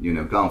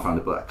 gone from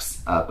the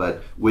books.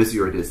 But with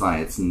your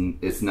design,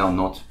 it's now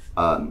not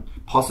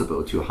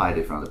possible to hide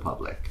it from the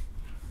public.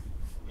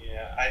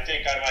 Yeah, I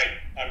think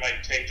I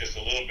might take just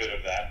a little bit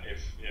of that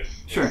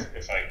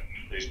if I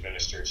please,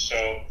 Minister.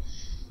 So.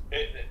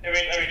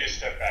 Let me just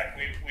step back.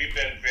 We've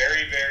been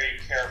very, very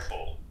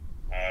careful,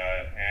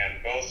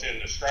 and both in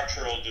the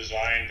structural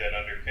design that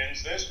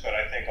underpins this, but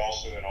I think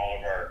also in all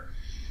of our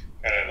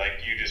kind of, like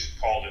you just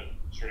called it,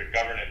 sort of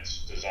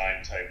governance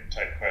design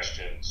type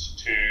questions,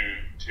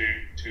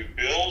 to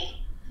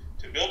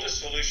build a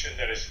solution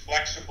that is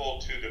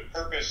flexible to the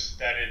purpose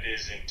that it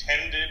is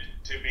intended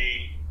to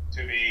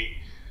be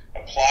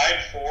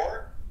applied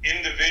for,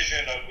 in the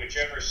vision of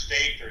whichever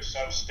state or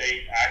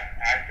sub-state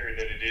actor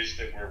that it is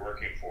that we're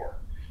working for.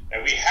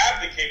 Now, we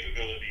have the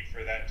capability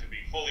for that to be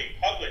fully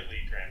publicly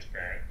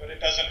transparent, but it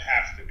doesn't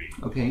have to be.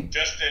 Okay.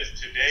 Just as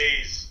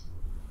today's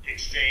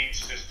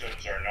exchange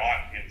systems are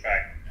not, in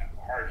fact,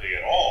 hardly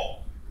at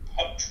all,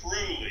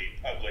 truly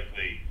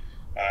publicly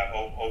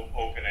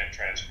open and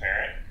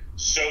transparent,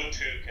 so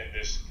too can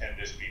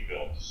this be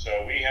built.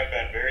 So we have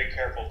been very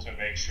careful to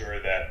make sure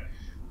that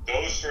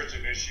those sorts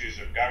of issues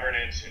of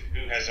governance and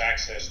who has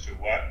access to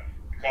what,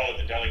 we call it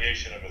the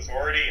delegation of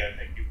authority. I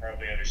think you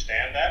probably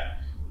understand that,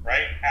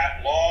 right?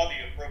 At law, the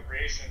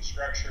appropriation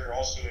structure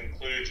also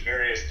includes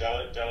various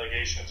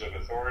delegations of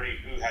authority,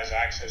 who has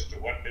access to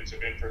what bits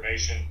of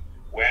information,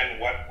 when,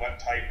 what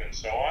type, and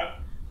so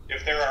on.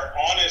 If there are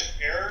honest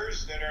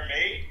errors that are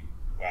made,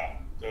 well,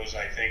 those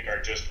I think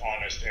are just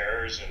honest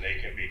errors and they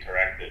can be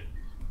corrected.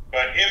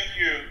 But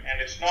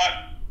and it's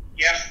not,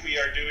 yes, we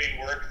are doing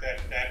work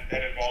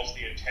that involves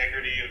the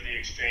integrity of the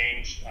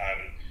exchange,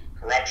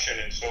 corruption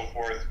and so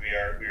forth. We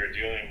are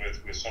dealing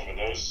with some of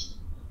those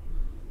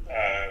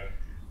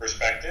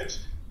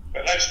perspectives.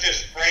 But let's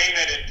just frame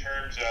it in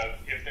terms of,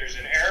 if there's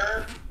an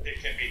error,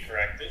 it can be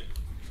corrected.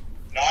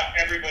 Not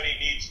everybody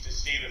needs to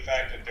see the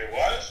fact that there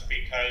was,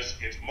 because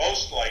it's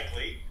most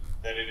likely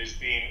that it is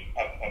being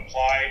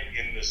applied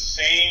in the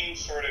same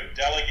sort of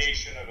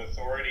delegation of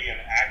authority and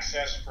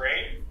access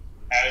frame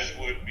as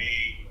would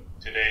be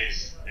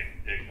today's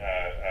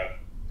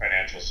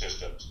financial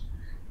systems.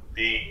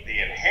 The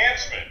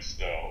enhancements,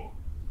 though,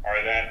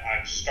 are that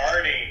I'm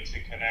starting to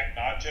connect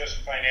not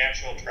just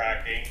financial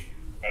tracking,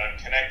 but I'm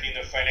connecting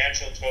the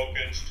financial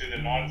tokens to the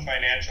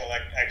non-financial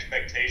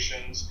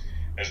expectations.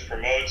 As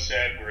Pramod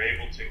said, we're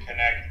able to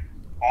connect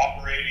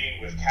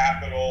operating with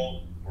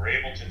capital. We're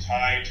able to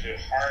tie to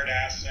hard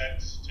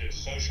assets, to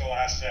social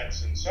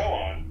assets, and so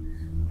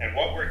on. And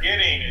what we're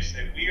getting is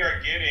that we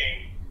are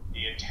getting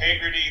the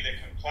integrity, the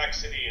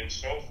complexity, and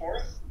so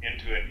forth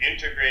into an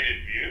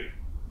integrated view.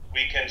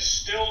 We can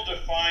still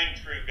define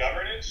through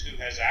governance who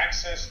has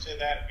access to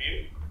that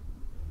view.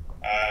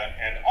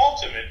 And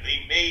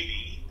ultimately,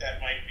 maybe that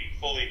might be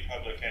fully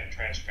public and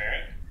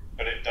transparent,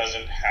 but it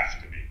doesn't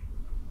have to be.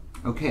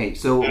 Okay,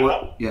 so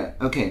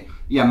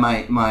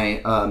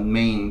my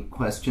main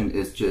question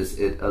is just,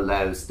 it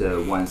allows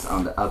the ones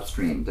on the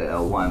upstream, the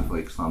L1, for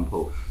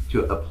example,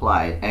 to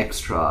apply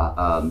extra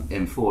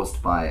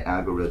enforced by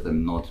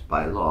algorithm, not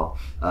by law,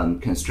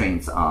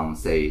 constraints on,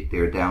 say,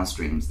 their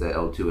downstreams, the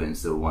L2 and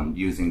so on,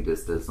 using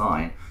this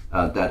design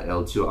that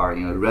L2 are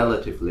in a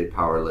relatively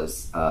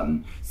powerless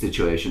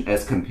situation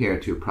as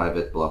compared to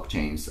private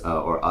blockchains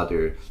or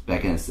other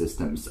backend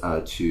systems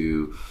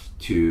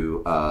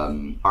to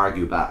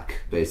argue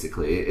back.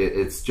 Basically,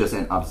 it's just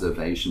an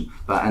observation.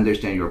 But I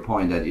understand your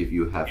point that if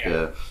you have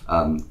the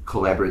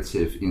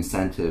collaborative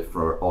incentive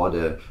for all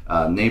the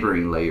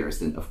neighboring layers,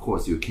 then of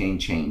course you can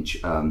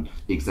change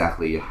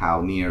exactly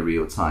how near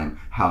real time,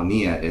 how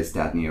near is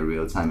that near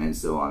real time, and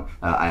so on.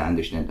 I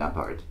understand that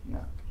part.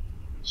 Yeah.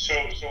 So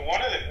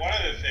one of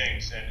the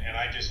things, and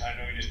I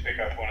know you just pick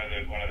up one of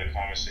the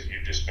comments that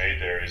you just made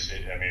there is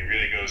it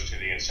really goes to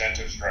the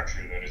incentive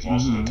structure that is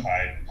also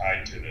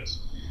tied to this.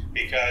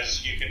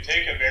 Because you can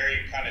take a very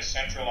kind of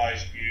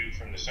centralized view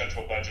from the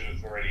central budget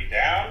authority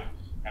down,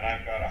 and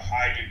I've got a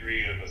high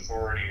degree of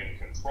authority and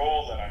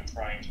control that I'm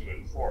trying to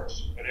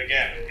enforce. But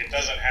again, it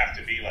doesn't have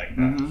to be like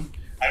that.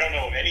 I don't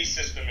know of any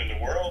system in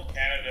the world,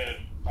 Canada,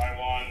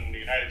 Taiwan, the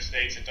United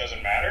States, it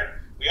doesn't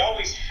matter. We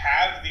always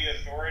have the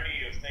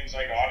authority of things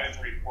like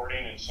audit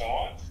reporting and so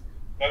on,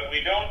 but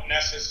we don't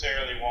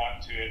necessarily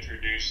want to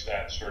introduce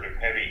that sort of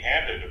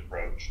heavy-handed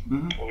approach.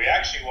 What we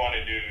actually want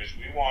to do is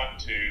we want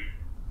to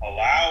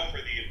allow for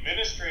the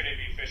administrative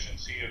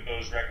efficiency of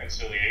those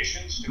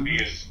reconciliations to be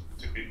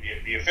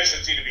the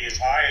efficiency to be as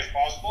high as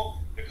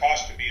possible, the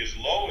cost to be as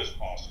low as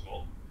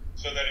possible,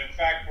 so that in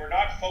fact we're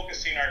not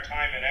focusing our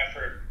time and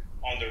effort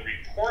on the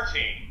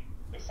reporting,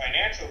 the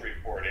financial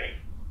reporting,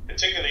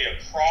 particularly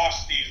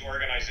across these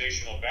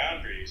organizational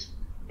boundaries,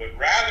 but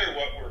rather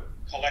what we're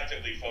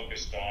collectively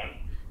focused on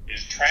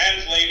is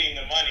translating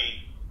the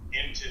money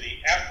into the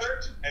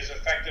effort as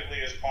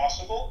effectively as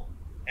possible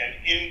and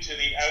into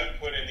the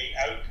output and the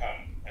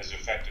outcome as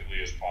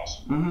effectively as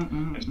possible.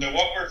 And so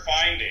what we're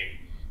finding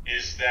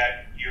is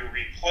that you're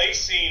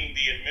replacing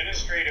the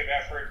administrative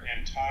effort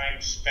and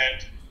time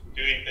spent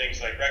doing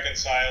things like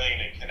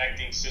reconciling and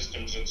connecting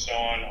systems and so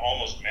on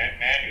almost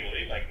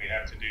manually, like we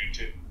have to do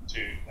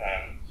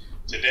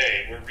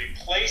today. We're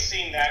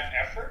replacing that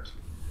effort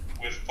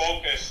with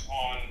focus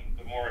on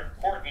the more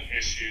important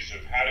issues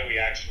of how do we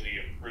actually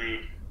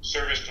improve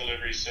service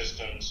delivery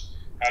systems,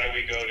 how do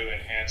we go to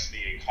enhance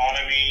the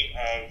economy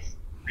of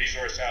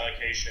resource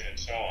allocation and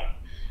so on.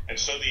 And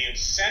so the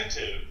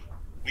incentive,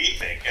 we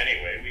think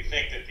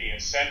that the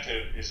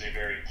incentive is a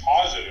very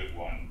positive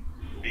one,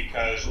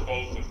 because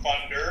both the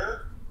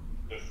funder,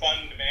 the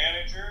fund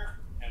manager,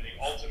 and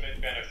the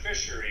ultimate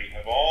beneficiary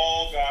have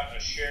all got a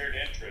shared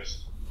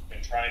interest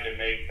in trying to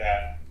make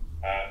that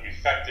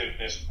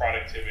effectiveness,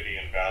 productivity,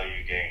 and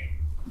value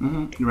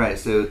gain. Right,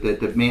 so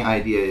the main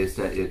idea is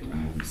that it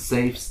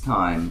saves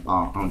time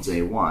on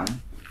day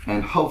one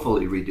and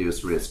hopefully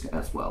reduce risk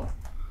as well.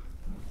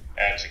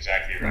 That's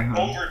exactly right.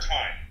 Over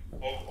time.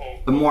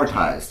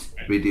 Amortized,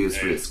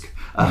 reduce risk,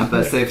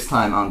 but saves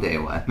time on day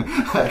one.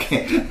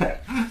 Okay.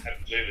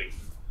 Absolutely.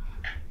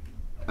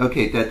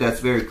 Okay, that's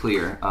very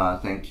clear.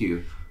 Thank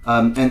you.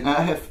 And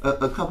I have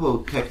a couple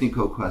of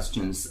technical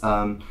questions.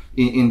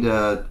 In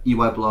the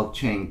EY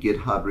blockchain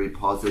GitHub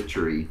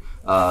repository,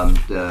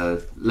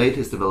 the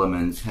latest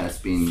developments has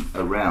been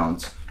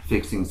around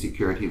fixing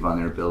security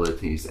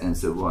vulnerabilities and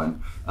so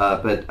on.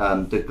 But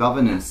the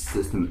governance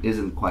system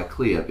isn't quite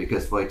clear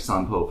because, for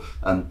example,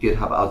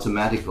 GitHub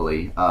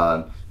automatically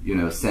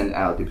send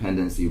out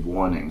dependency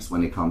warnings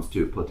when it comes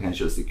to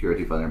potential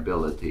security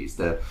vulnerabilities.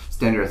 The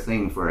standard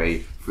thing for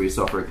a free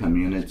software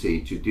community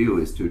to do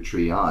is to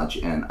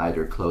triage and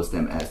either close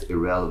them as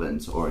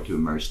irrelevant or to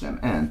merge them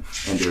in.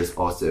 And there's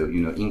also,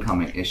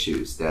 incoming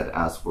issues that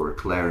ask for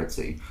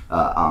clarity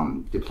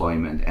on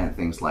deployment and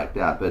things like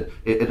that. But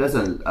it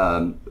doesn't,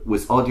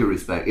 with all due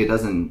respect, it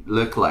doesn't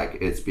look like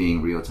it's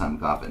being real-time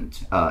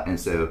governed. And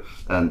so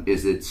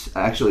is it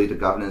actually the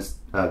governance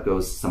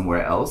goes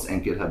somewhere else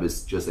and GitHub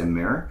is just a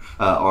mirror,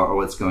 or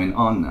what's going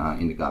on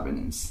in the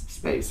governance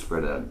space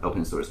for the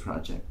open source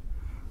project?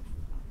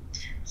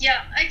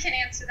 Yeah, I can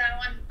answer that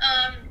one.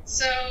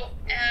 So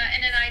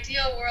in an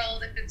ideal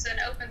world, if it's an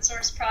open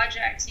source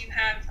project, you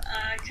have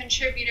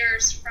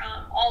contributors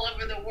from all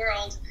over the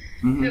world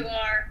who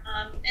are,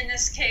 in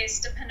this case,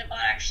 Dependabot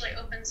actually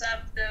opens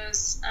up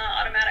those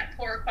automatic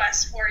pull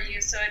requests for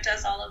you. So it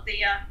does all of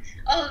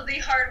the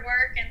hard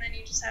work, and then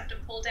you just have to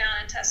pull down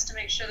and test to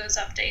make sure those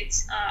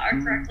updates are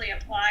correctly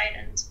applied.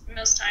 And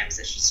most times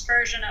it's just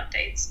version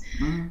updates.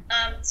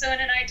 So in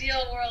an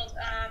ideal world,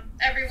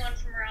 everyone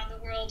from around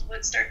the world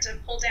would start to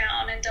pull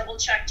down and double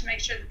check to make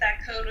sure that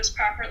that code was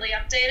properly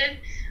updated.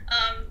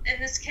 In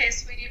this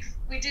case,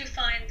 we do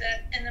find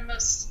that in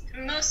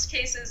most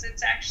cases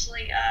it's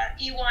actually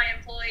EY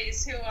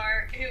employees who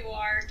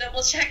are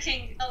double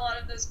checking a lot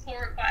of those pull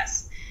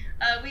requests.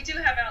 We do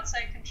have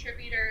outside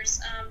contributors,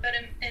 but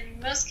in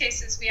most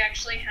cases we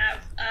actually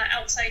have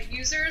outside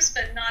users,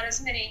 but not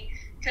as many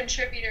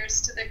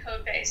contributors to the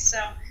code base.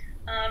 So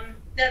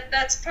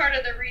that's part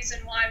of the reason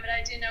why. But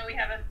I do know we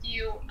have a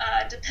few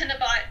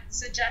Dependabot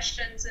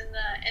suggestions in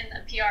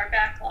the PR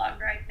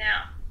backlog right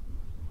now.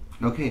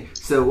 Okay,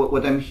 so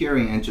what I'm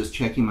hearing and just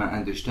checking my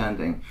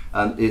understanding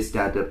is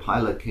that the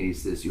pilot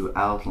cases you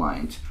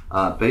outlined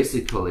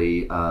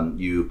basically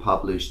you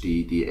publish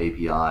the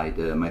API,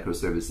 the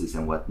microservices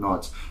and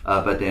whatnot,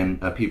 but then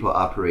people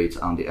operate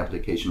on the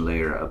application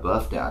layer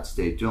above that.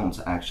 They don't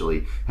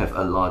actually have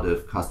a lot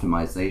of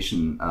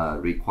customization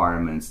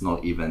requirements,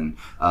 not even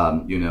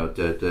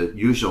the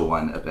usual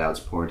one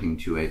about porting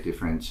to a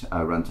different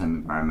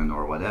runtime environment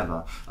or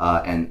whatever,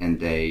 and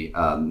they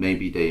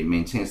maybe they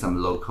maintain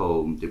some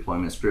local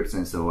deployment scripts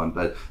and so on,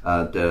 but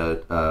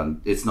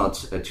it's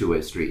not a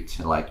two-way street.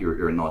 Like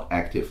you're not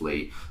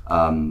actively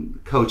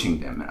coaching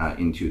them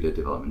into the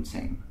development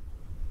team.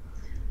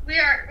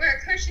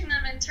 We're coaching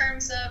them in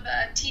terms of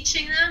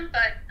teaching them,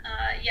 but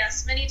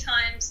yes, many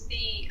times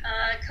the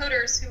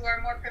coders who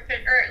are more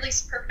proficient, or at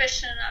least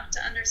proficient enough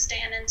to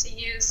understand and to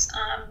use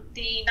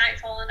the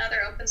Nightfall and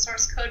other open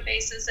source code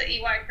bases that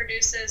EY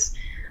produces,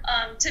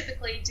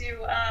 typically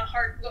do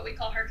what we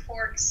call hard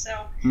forks.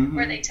 So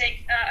where they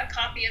take a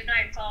copy of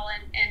Nightfall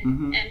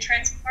and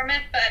transform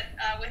it, but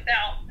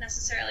without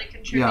necessarily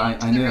contributing. Yeah,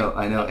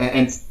 I know,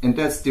 and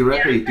that's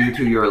directly due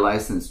to your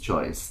license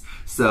choice.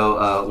 So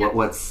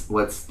what's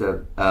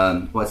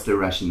the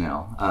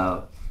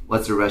rationale?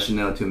 What's the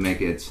rationale to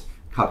make it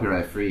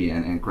copyright free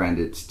and grant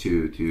it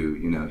to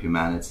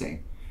humanity?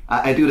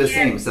 I do the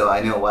same, so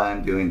I know why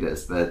I'm doing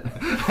this, but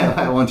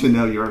I want to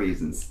know your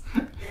reasons.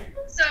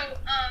 So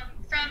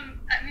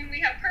we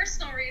have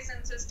personal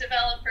reasons as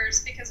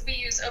developers because we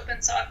use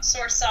open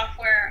source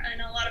software in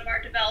a lot of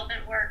our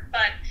development work,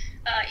 but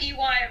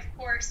EY, of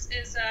course,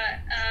 is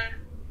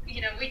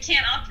we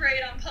can't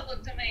operate on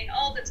public domain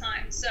all the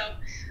time. So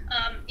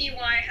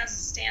EY has a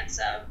stance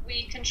of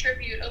we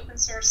contribute open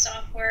source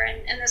software,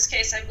 and in this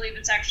case, I believe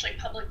it's actually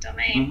public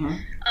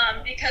domain,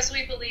 because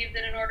we believe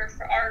that in order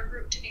for our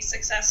group to be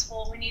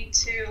successful, we need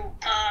to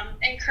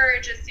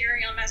encourage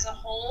Ethereum as a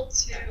whole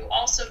to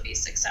also be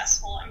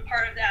successful. And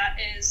part of that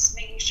is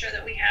making sure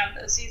that we have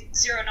those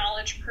zero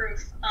knowledge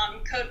proof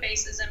code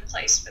bases in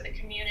place for the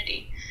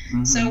community.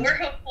 So we're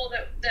hopeful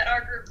that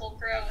our group will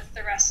grow with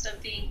the rest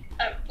of the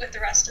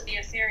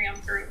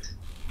Ethereum group.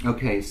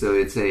 Okay, so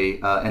it's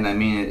and I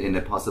mean it in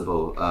a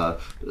possible,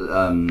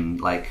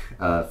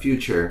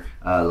 future,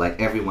 like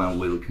everyone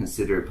will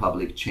consider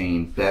public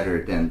chain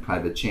better than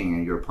private chain,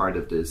 and you're part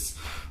of this,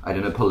 I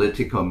don't know,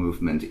 political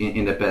movement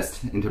in the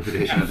best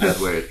interpretation of that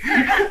word.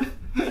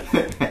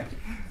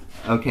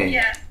 Okay.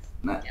 Yeah.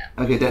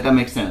 Okay, that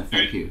makes sense.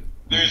 Thank you.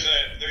 There's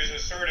a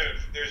sort of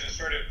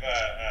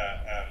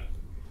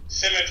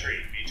symmetry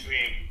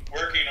between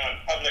working on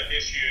public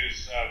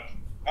issues of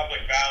public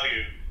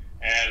value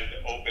and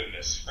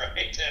openness, right?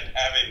 And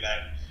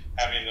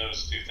having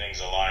those two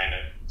things align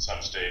at some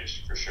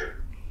stage, for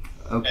sure.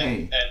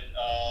 Okay. And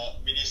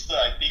Minister,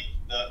 I think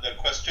the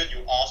question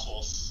you asked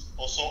was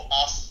also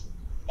asked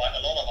by a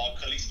lot of our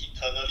colleagues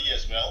internally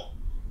as well,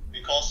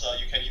 because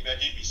you can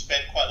imagine we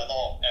spend quite a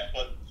lot of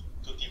effort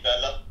to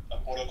develop a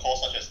protocol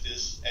such as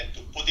this and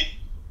to put it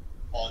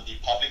on the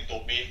public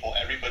domain for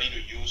everybody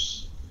to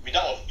use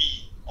without a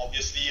fee.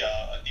 Obviously,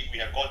 I think we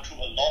have gone through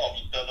a lot of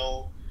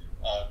internal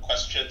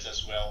questions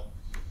as well.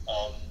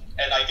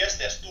 And I guess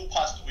there's two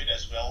parts to it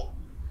as well.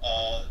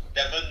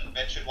 Devon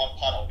mentioned one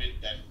part of it,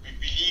 that we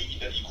believe in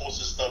the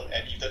ecosystem,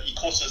 and if the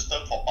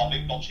ecosystem for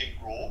public blockchain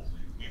grow,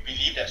 we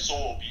believe that so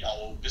will be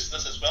our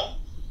business as well.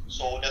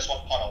 So that's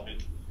one part of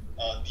it.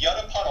 The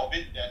other part of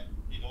it that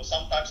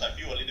sometimes I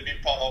feel a little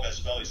bit proud of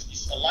as well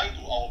is aligned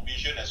to our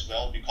vision as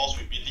well, because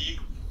we believe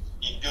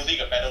in building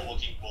a better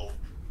working world.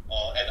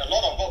 And a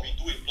lot of what we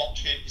do in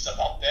blockchain is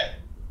about that,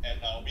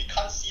 and we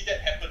can't see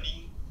that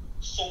happening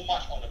so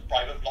much on the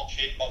private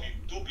blockchain, but we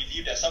do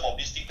believe that some of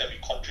these things that we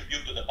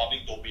contribute to the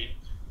public domain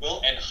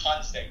will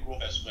enhance that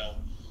growth as well.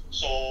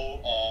 So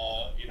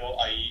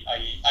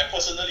I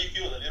personally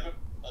feel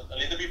a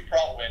little bit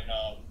proud when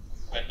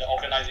the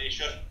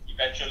organization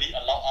eventually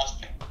allowed us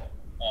to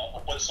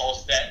open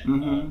source that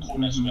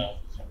code as well.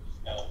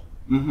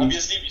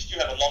 Obviously, we still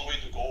have a long way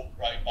to go,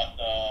 right? But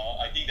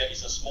I think there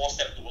is a small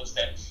step towards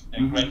that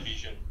grand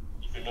vision,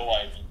 if you know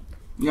what I mean.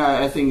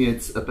 Yeah, I think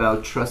it's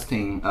about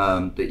trusting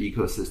the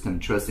ecosystem,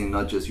 trusting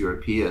not just your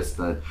peers,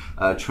 but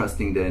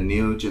trusting the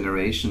new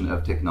generation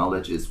of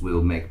technologies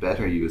will make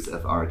better use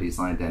of our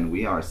design than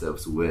we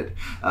ourselves would,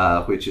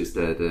 which is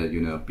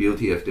the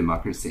beauty of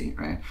democracy,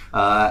 right?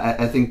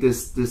 I think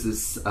this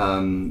is,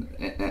 and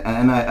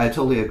I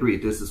totally agree.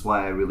 This is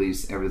why I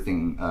release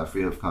everything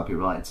free of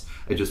copyrights.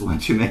 I just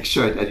want to make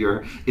sure that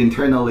you're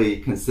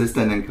internally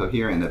consistent and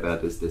coherent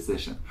about this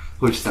decision,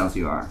 which sounds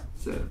you are.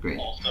 So great.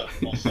 Awesome.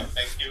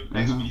 Thank you.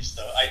 Thanks,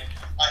 Minister. I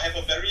have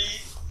a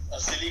very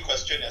silly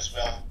question as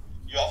well.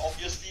 You are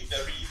obviously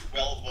very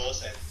well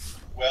versed and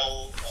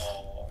well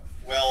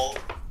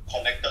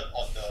connected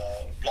on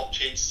the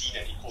blockchain scene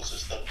and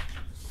ecosystem.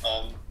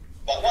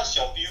 But what's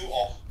your view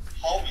of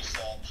how is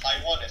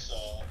Taiwan as a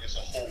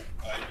whole,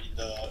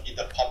 in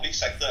the public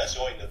sector as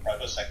well in the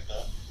private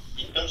sector,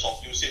 in terms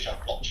of usage of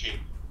blockchain?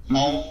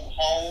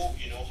 How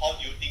do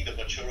you think the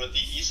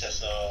maturity is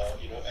as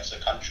a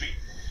country?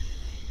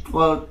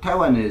 Well,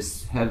 Taiwan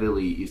is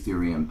heavily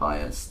Ethereum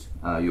biased.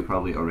 You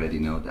probably already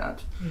know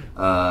that.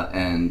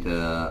 And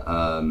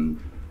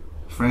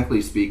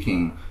frankly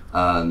speaking,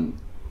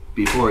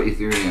 before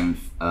Ethereum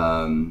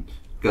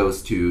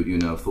goes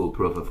to full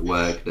proof of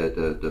work,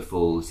 the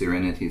full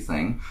Serenity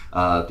thing,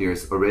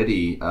 there's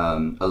already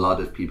a lot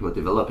of people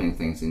developing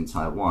things in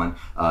Taiwan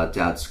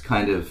that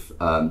kind of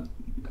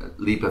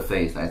leap of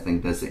faith, I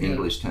think that's the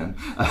English term,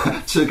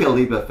 took a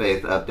leap of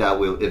faith that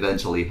will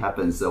eventually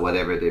happen. So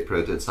whatever they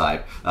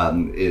prototype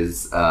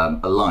is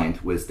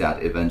aligned with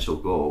that eventual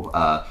goal.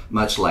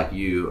 Much like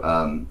you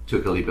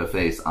took a leap of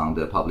faith on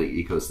the public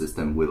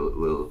ecosystem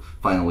will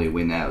finally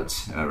win out,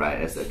 right,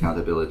 as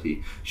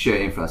accountability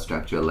shared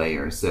infrastructure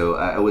layer. So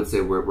I would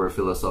say we're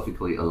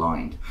philosophically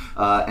aligned.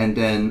 And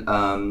then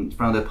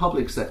from the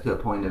public sector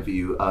point of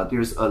view,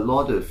 there's a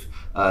lot of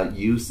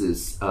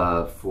uses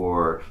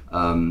for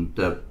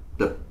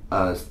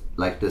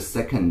like the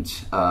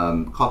second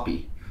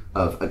copy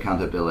of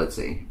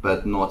accountability,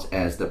 but not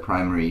as the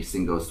primary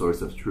single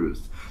source of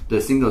truth. The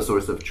single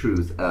source of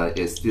truth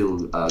is still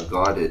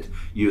guarded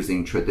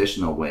using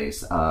traditional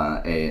ways,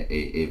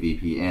 a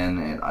VPN,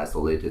 an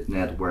isolated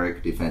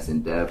network, defense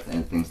in depth,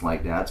 and things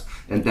like that.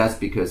 And that's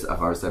because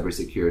of our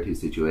cybersecurity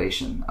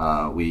situation,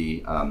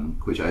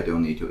 which I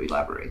don't need to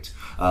elaborate.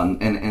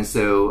 And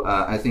so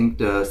I think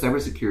the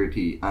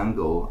cybersecurity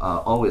angle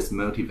always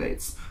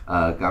motivates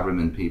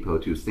government people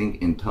to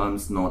think in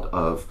terms not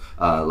of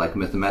like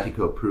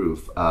mathematical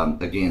proof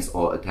against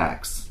all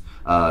attacks.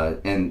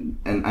 And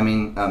I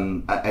mean,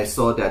 I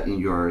saw that in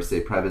your, say,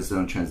 private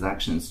zone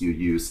transactions, you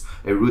use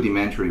a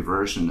rudimentary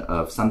version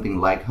of something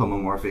like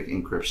homomorphic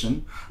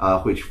encryption,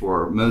 which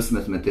for most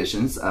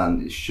mathematicians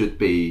should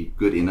be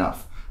good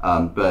enough.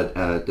 But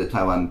the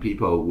Taiwan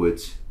people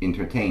would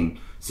entertain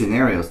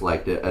scenarios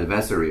like the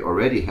adversary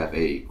already have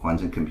a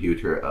quantum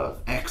computer of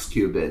X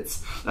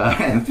qubits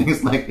and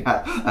things like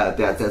that.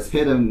 That's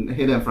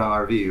hidden from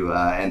our view,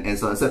 and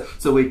so on.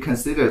 So we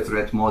consider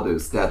threat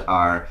models that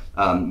are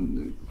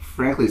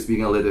frankly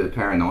speaking, a little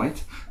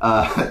paranoid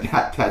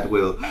that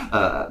will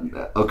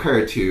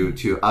occur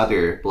to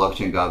other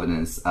blockchain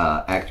governance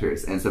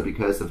actors. And so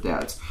because of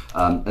that,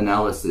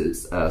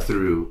 analysis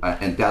through,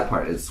 and that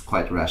part is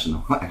quite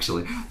rational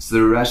actually,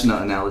 through rational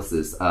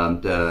analysis,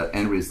 the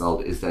end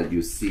result is that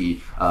you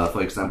see,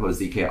 for example,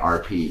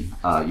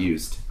 ZKRP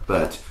used,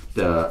 but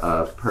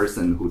the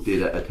person who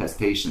did an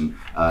attestation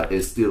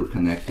is still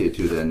connected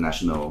to the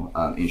National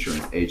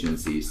Insurance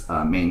Agency's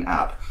main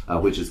app,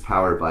 which is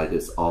powered by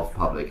this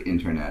off-public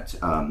internet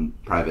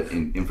private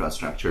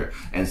infrastructure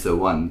and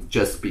so on,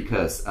 just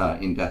because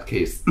in that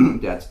case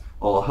that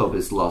all hope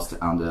is lost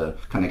on the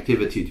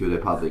connectivity to the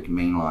public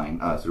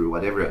mainline through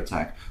whatever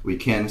attack, we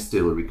can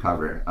still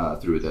recover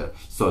through the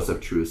source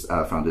of truth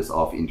from this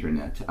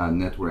off-internet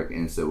network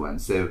and so on.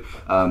 So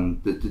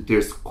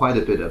there's quite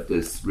a bit of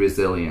this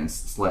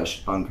resilience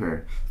 /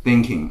 bunker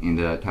thinking in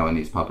the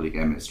Taiwanese public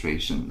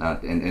administration,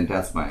 and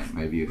that's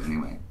my view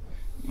anyway.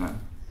 Yeah.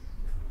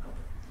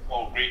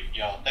 Oh, great.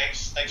 Yeah,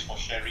 thanks for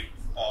sharing.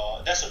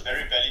 That's a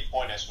very valid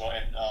point as well.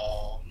 And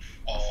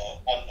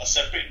on a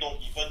separate note,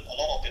 even a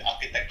lot of the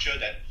architecture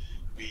that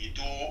we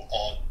do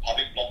on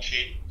public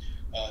blockchain,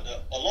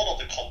 a lot of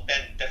the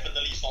content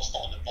definitely is not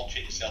stored on the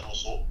blockchain itself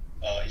also.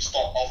 It's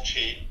stored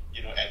off-chain,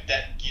 and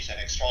that gives an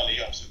extra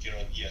layer of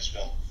security as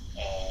well.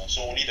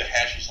 So only the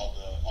hash is on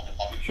the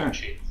public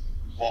blockchain,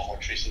 more for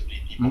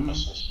traceability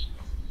purposes.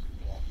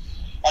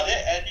 Are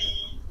there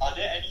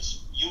any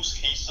use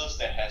cases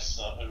that has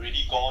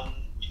already gone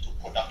into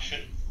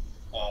production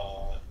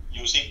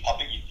using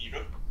public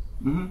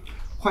Ethereum?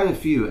 Quite a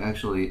few,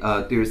 actually.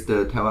 There's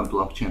the Taiwan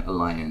Blockchain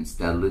Alliance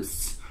that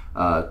lists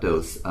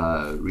those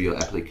real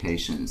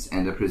applications,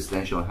 and the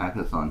presidential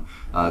hackathon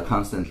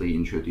constantly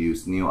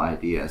introduce new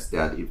ideas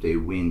that if they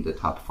win the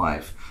top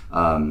five,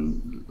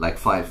 like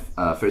five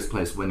first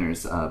place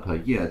winners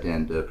per year,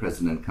 then the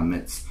president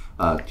commits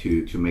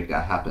to make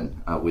that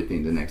happen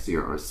within the next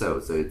year or so.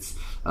 So it's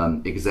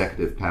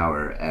executive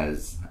power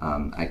as,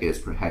 I guess,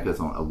 per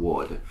hackathon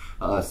award.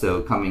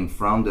 So coming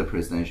from the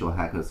presidential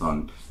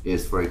hackathon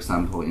is, for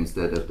example,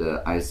 instead of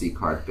the IC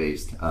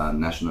card-based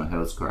national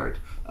health card,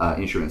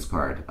 insurance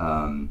card,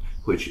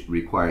 which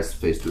requires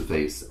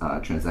face-to-face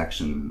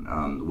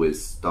transaction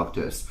with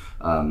doctors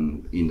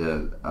in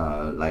the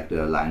like the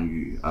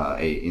Lanyu,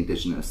 a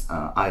indigenous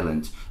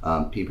island.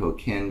 People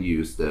can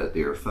use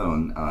their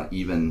phone,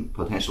 even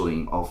potentially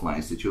in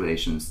offline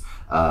situations,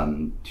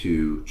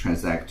 to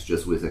transact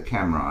just with a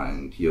camera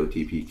and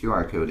TOTP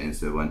QR code and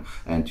so on,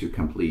 and to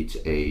complete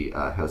a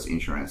health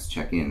insurance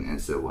check-in and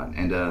so on.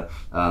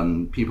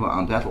 And people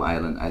on that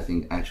island, I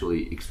think,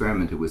 actually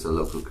experimented with a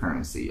local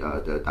currency,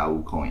 the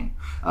Dawu coin,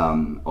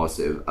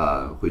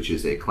 also, which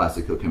is a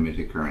classical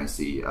community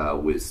currency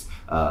with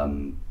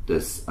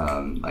this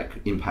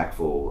like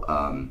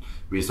impactful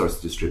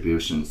resource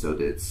distribution, so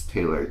that it's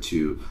tailored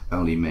to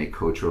only make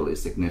culturally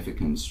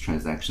significant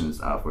transactions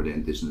for the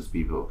indigenous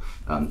people,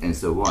 and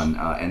so on.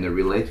 And the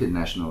related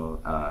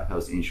national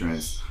health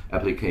insurance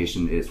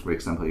application is, for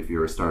example, if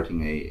you're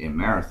starting a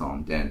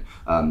marathon, then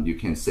you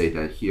can say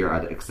that here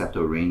are the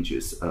acceptable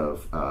ranges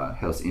of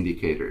health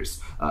indicators,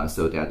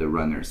 so that the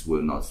runners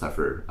will not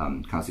suffer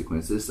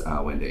consequences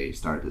when they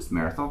start this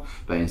marathon.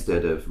 But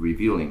instead of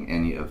revealing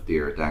any of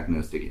their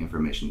diagnostic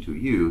information to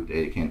you,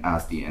 they can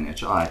ask the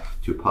NHI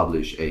to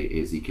publish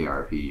a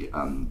ZKRP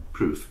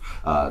proof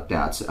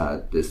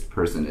that this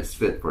person is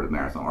fit for the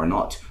marathon or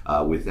not,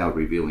 without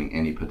revealing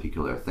any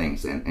particular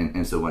things,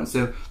 and so on.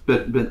 So,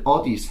 but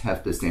all these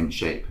have the same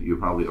shape. You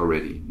probably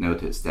already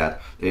noticed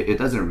that it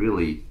doesn't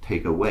really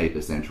take away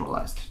the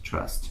centralized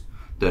trust.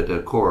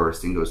 The core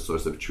single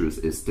source of truth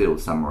is still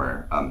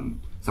somewhere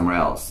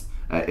else.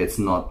 It's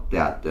not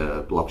that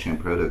the blockchain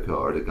protocol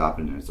or the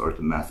governance or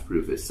the math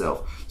proof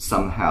itself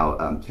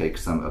somehow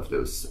takes some of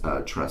those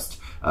trust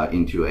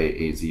into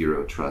a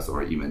zero trust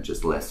or even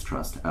just less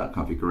trust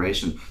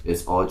configuration.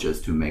 It's all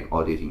just to make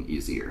auditing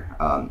easier.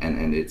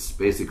 And it's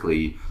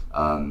basically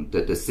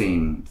the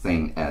same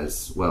thing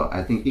as, well,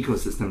 I think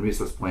ecosystem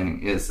resource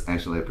planning is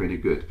actually a pretty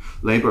good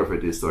label for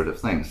these sort of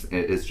things.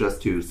 It's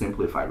just to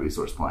simplify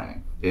resource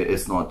planning.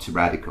 It's not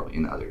radical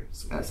in other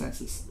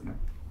senses. Yeah.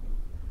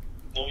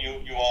 No, you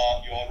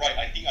are right.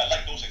 I think I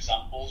like those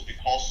examples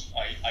because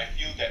I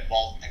feel that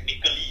while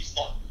technically it's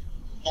not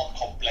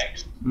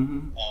complex,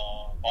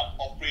 but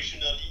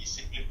operationally it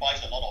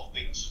simplifies a lot of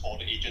things for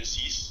the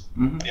agencies.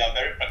 They are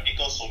very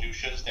practical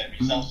solutions that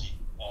results in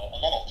a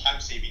lot of time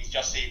savings.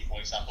 Just say, for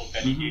example,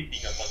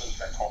 validating a person's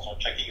records or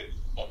checking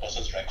a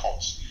person's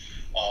records,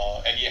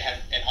 and it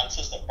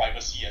enhances the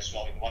privacy as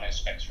well in one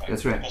aspect, right?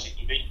 That's right. Because in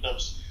today's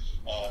terms,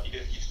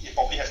 it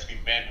probably has to be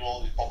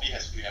manual. It probably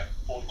has to have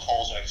phone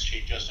calls or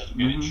exchanges just to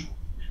get it through.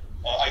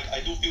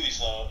 I do feel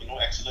it's a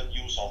excellent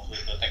use of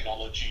the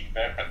technology in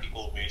very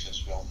practical ways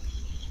as well.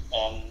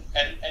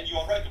 And you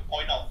are right to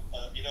point out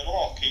in a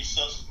lot of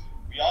cases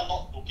we are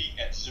not looking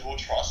at zero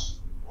trust,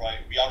 right?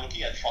 We are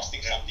looking at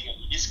trusting something.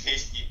 And in this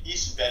case, it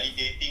is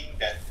validating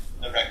that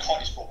the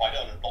record is provided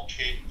on the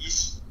blockchain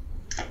is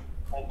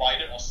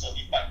provided or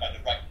certified by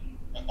the right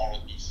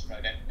authorities,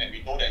 right? And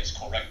we know that it's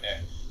correct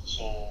there.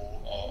 So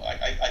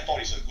I thought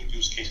it's a good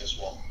use case as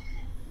well.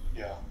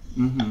 Yeah.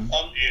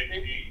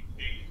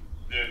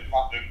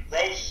 The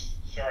gross,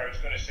 sorry, I was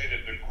going to say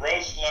that the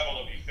gross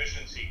level of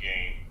efficiency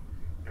gain,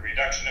 the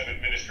reduction of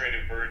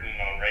administrative burden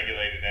on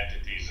regulated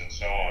entities and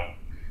so on,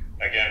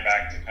 again,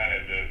 back to kind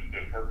of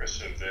the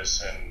purpose of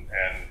this and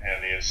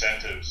the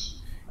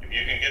incentives, if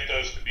you can get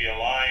those to be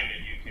aligned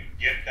and you can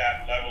get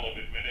that level of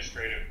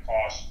administrative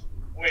cost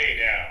way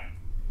down,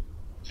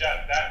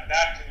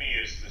 that to me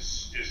is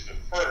the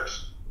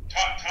first.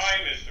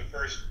 Time is the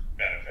first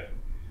benefit.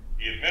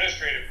 The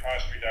administrative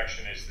cost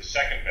reduction is the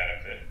second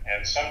benefit,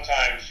 and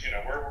sometimes,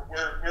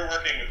 we're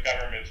working with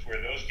governments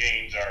where those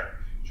gains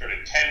are sort of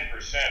 10%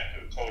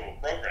 of total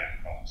program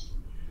cost.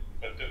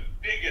 But the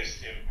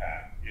biggest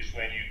impact is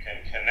when you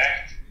can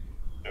connect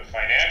the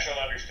financial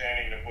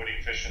understanding of what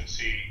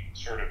efficiency,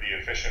 sort of the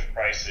efficient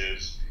price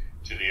is,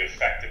 to the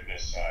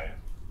effectiveness side,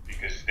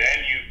 because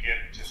then you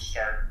get to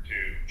start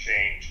to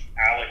change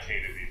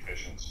allocated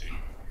efficiency.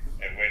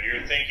 And when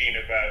you're thinking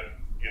about,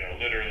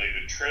 literally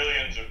the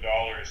trillions of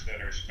dollars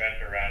that are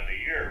spent around the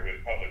year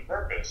with public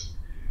purpose,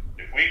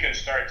 if we can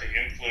start to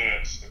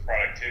influence the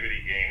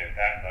productivity gain at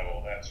that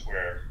level, that's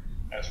where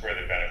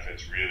the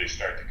benefits really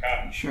start to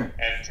come. Sure.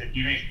 And to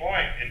Jimmy's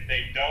point,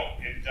 it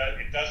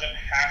doesn't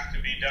have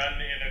to be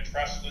done in a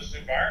trustless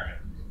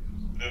environment.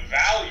 The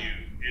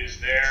value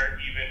is there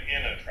even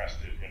in a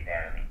trusted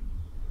environment,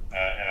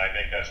 and I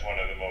think that's one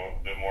of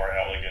the more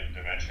elegant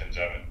dimensions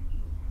of it.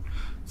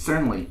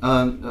 Certainly.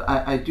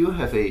 I do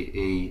have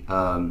a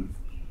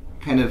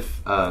kind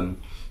of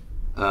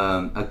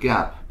a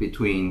gap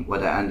between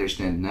what I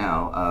understand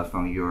now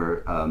from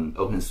your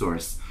open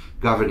source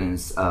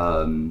governance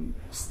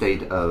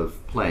state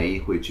of play,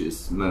 which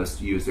is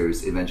most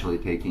users eventually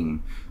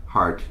taking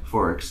hard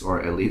forks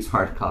or at least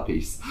hard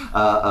copies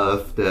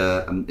of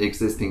the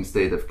existing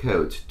state of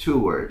code,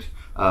 toward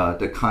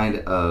the kind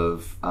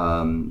of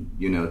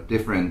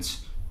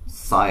different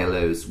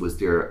silos with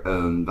their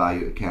own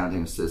value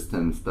accounting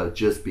systems, but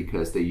just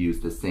because they use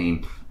the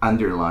same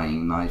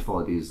underlying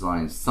Nightfall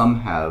design,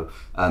 somehow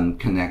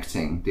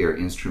connecting their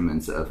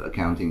instruments of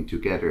accounting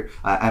together.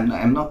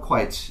 I'm not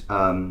quite.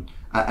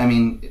 I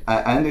mean,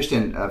 I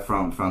understand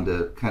from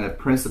the kind of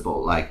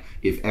principle, like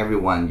if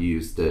everyone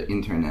used the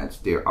internet,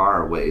 there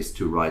are ways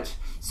to write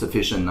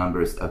sufficient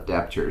numbers of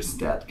adapters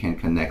that can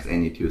connect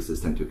any two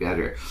systems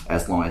together,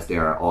 as long as they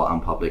are all on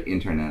public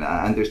internet.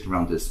 I understand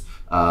from this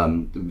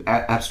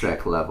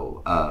abstract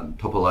level,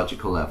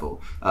 topological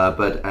level,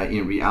 but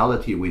in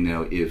reality, we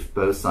know if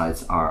both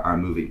sides are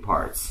moving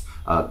parts,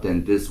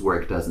 then this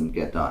work doesn't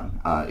get done.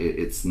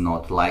 It's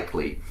not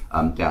likely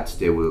that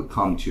they will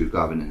come to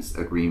governance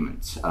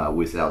agreement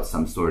without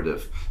some sort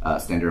of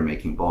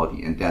standard-making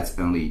body, and that's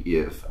only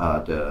if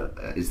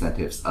the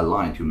incentives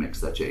align to make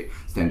such a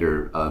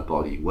standard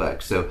body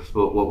work. So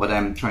what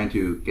I'm trying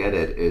to get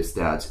at is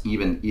that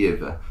even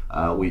if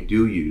we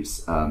do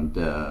use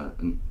the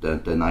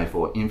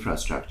NIFO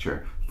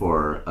infrastructure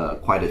for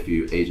quite a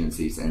few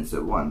agencies and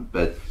so on,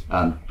 but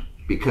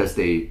because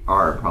they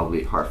are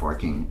probably hard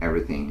forking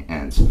everything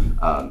and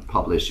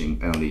publishing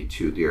only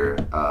to their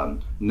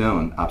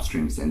known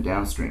upstreams and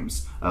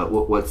downstreams.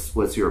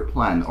 What's your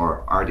plan,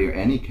 or are there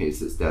any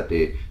cases that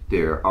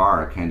there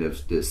are kind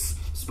of this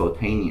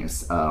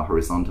spontaneous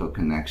horizontal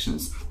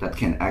connections that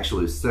can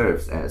actually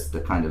serve as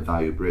the kind of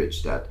value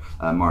bridge that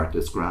Mark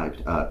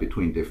described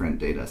between different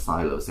data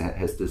silos?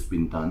 Has this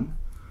been done?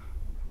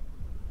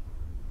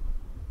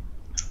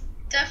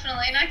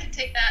 Definitely, and I can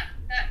take that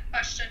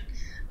question.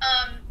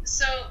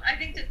 So I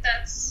think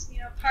that's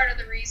part of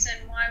the reason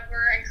why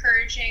we're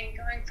encouraging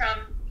going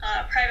from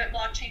private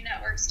blockchain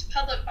networks to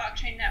public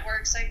blockchain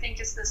networks. I think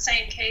is the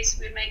same case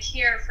we would make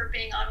here for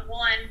being on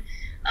one,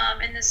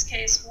 in this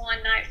case, one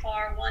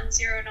NIFAR, one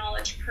zero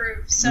knowledge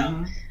proof.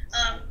 So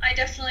I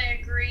definitely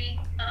agree.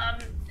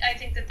 I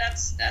think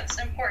that's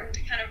important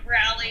to kind of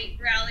rally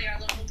our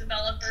local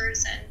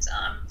developers and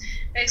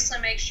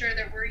basically make sure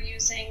that we're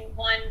using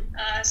one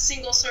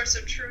single source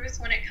of truth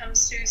when it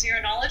comes to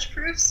zero knowledge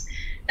proofs.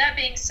 That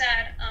being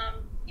said,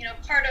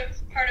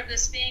 part of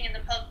this being in the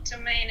public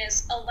domain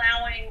is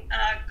allowing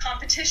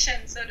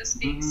competition, so to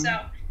speak. So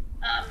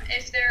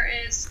if there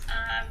is,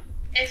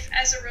 if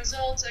as a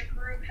result a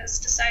group has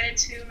decided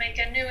to make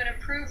a new and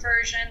improved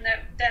version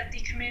that the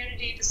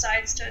community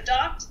decides to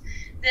adopt,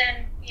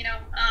 then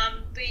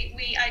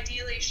we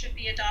ideally should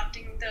be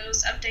adopting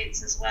those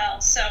updates as well.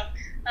 So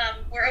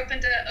we're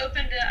open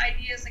to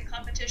ideas and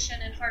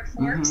competition and hard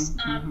forks.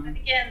 But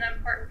again, the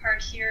important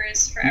part here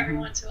is for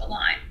everyone to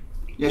align.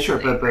 Yeah, sure.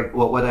 But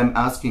what I'm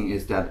asking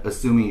is that,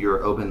 assuming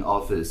your open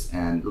office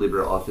and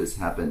LibreOffice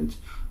happened,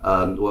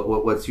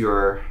 what's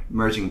your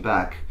merging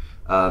back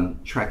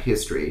track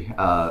history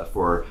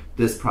for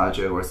this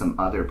project or some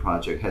other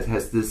project?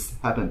 Has this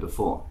happened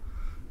before?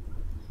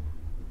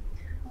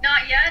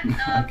 Not yet.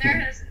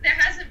 Okay. There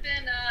hasn't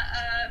been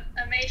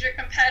a major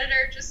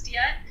competitor just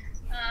yet.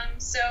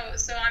 So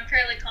I'm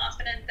fairly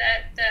confident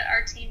that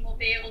our team will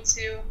be able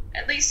to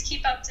at least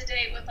keep up to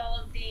date with all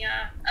of the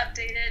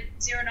updated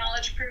zero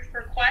knowledge proof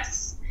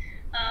requests.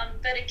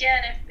 But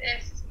again,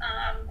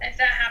 if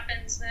that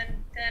happens,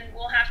 then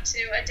we'll have to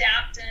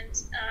adapt.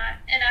 And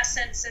in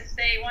essence, if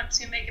they want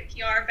to make a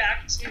PR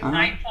back to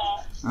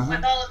Nightfall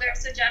with all of their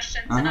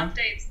suggestions and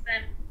updates,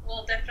 then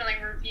we'll definitely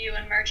review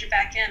and merge it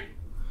back in.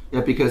 Yeah,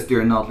 because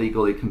they're not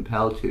legally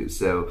compelled to.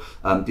 So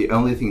the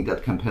only thing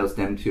that compels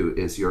them to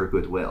is your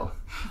goodwill.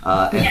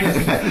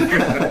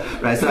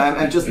 Right. So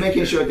I'm just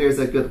making sure there's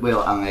a goodwill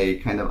on a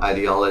kind of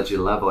ideology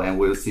level, and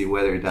we'll see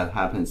whether that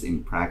happens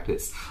in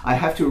practice. I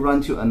have to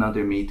run to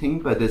another meeting,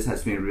 but this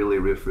has been really,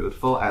 really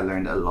fruitful. I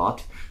learned a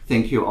lot.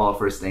 Thank you all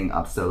for staying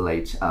up so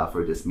late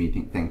for this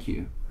meeting. Thank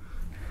you.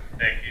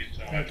 Thank you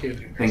so much. Thank you.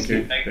 Thank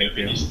you. Thank you,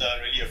 Minister.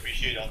 Really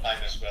appreciate your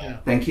time as well. Yeah.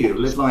 Thank you.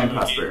 Live long and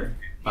prosper.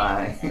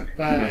 Bye.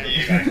 Bye. See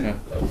you guys.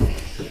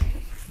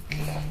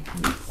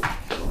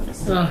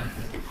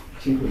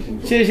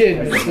 谢谢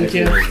你的时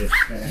间。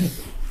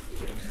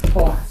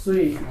哇，所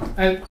以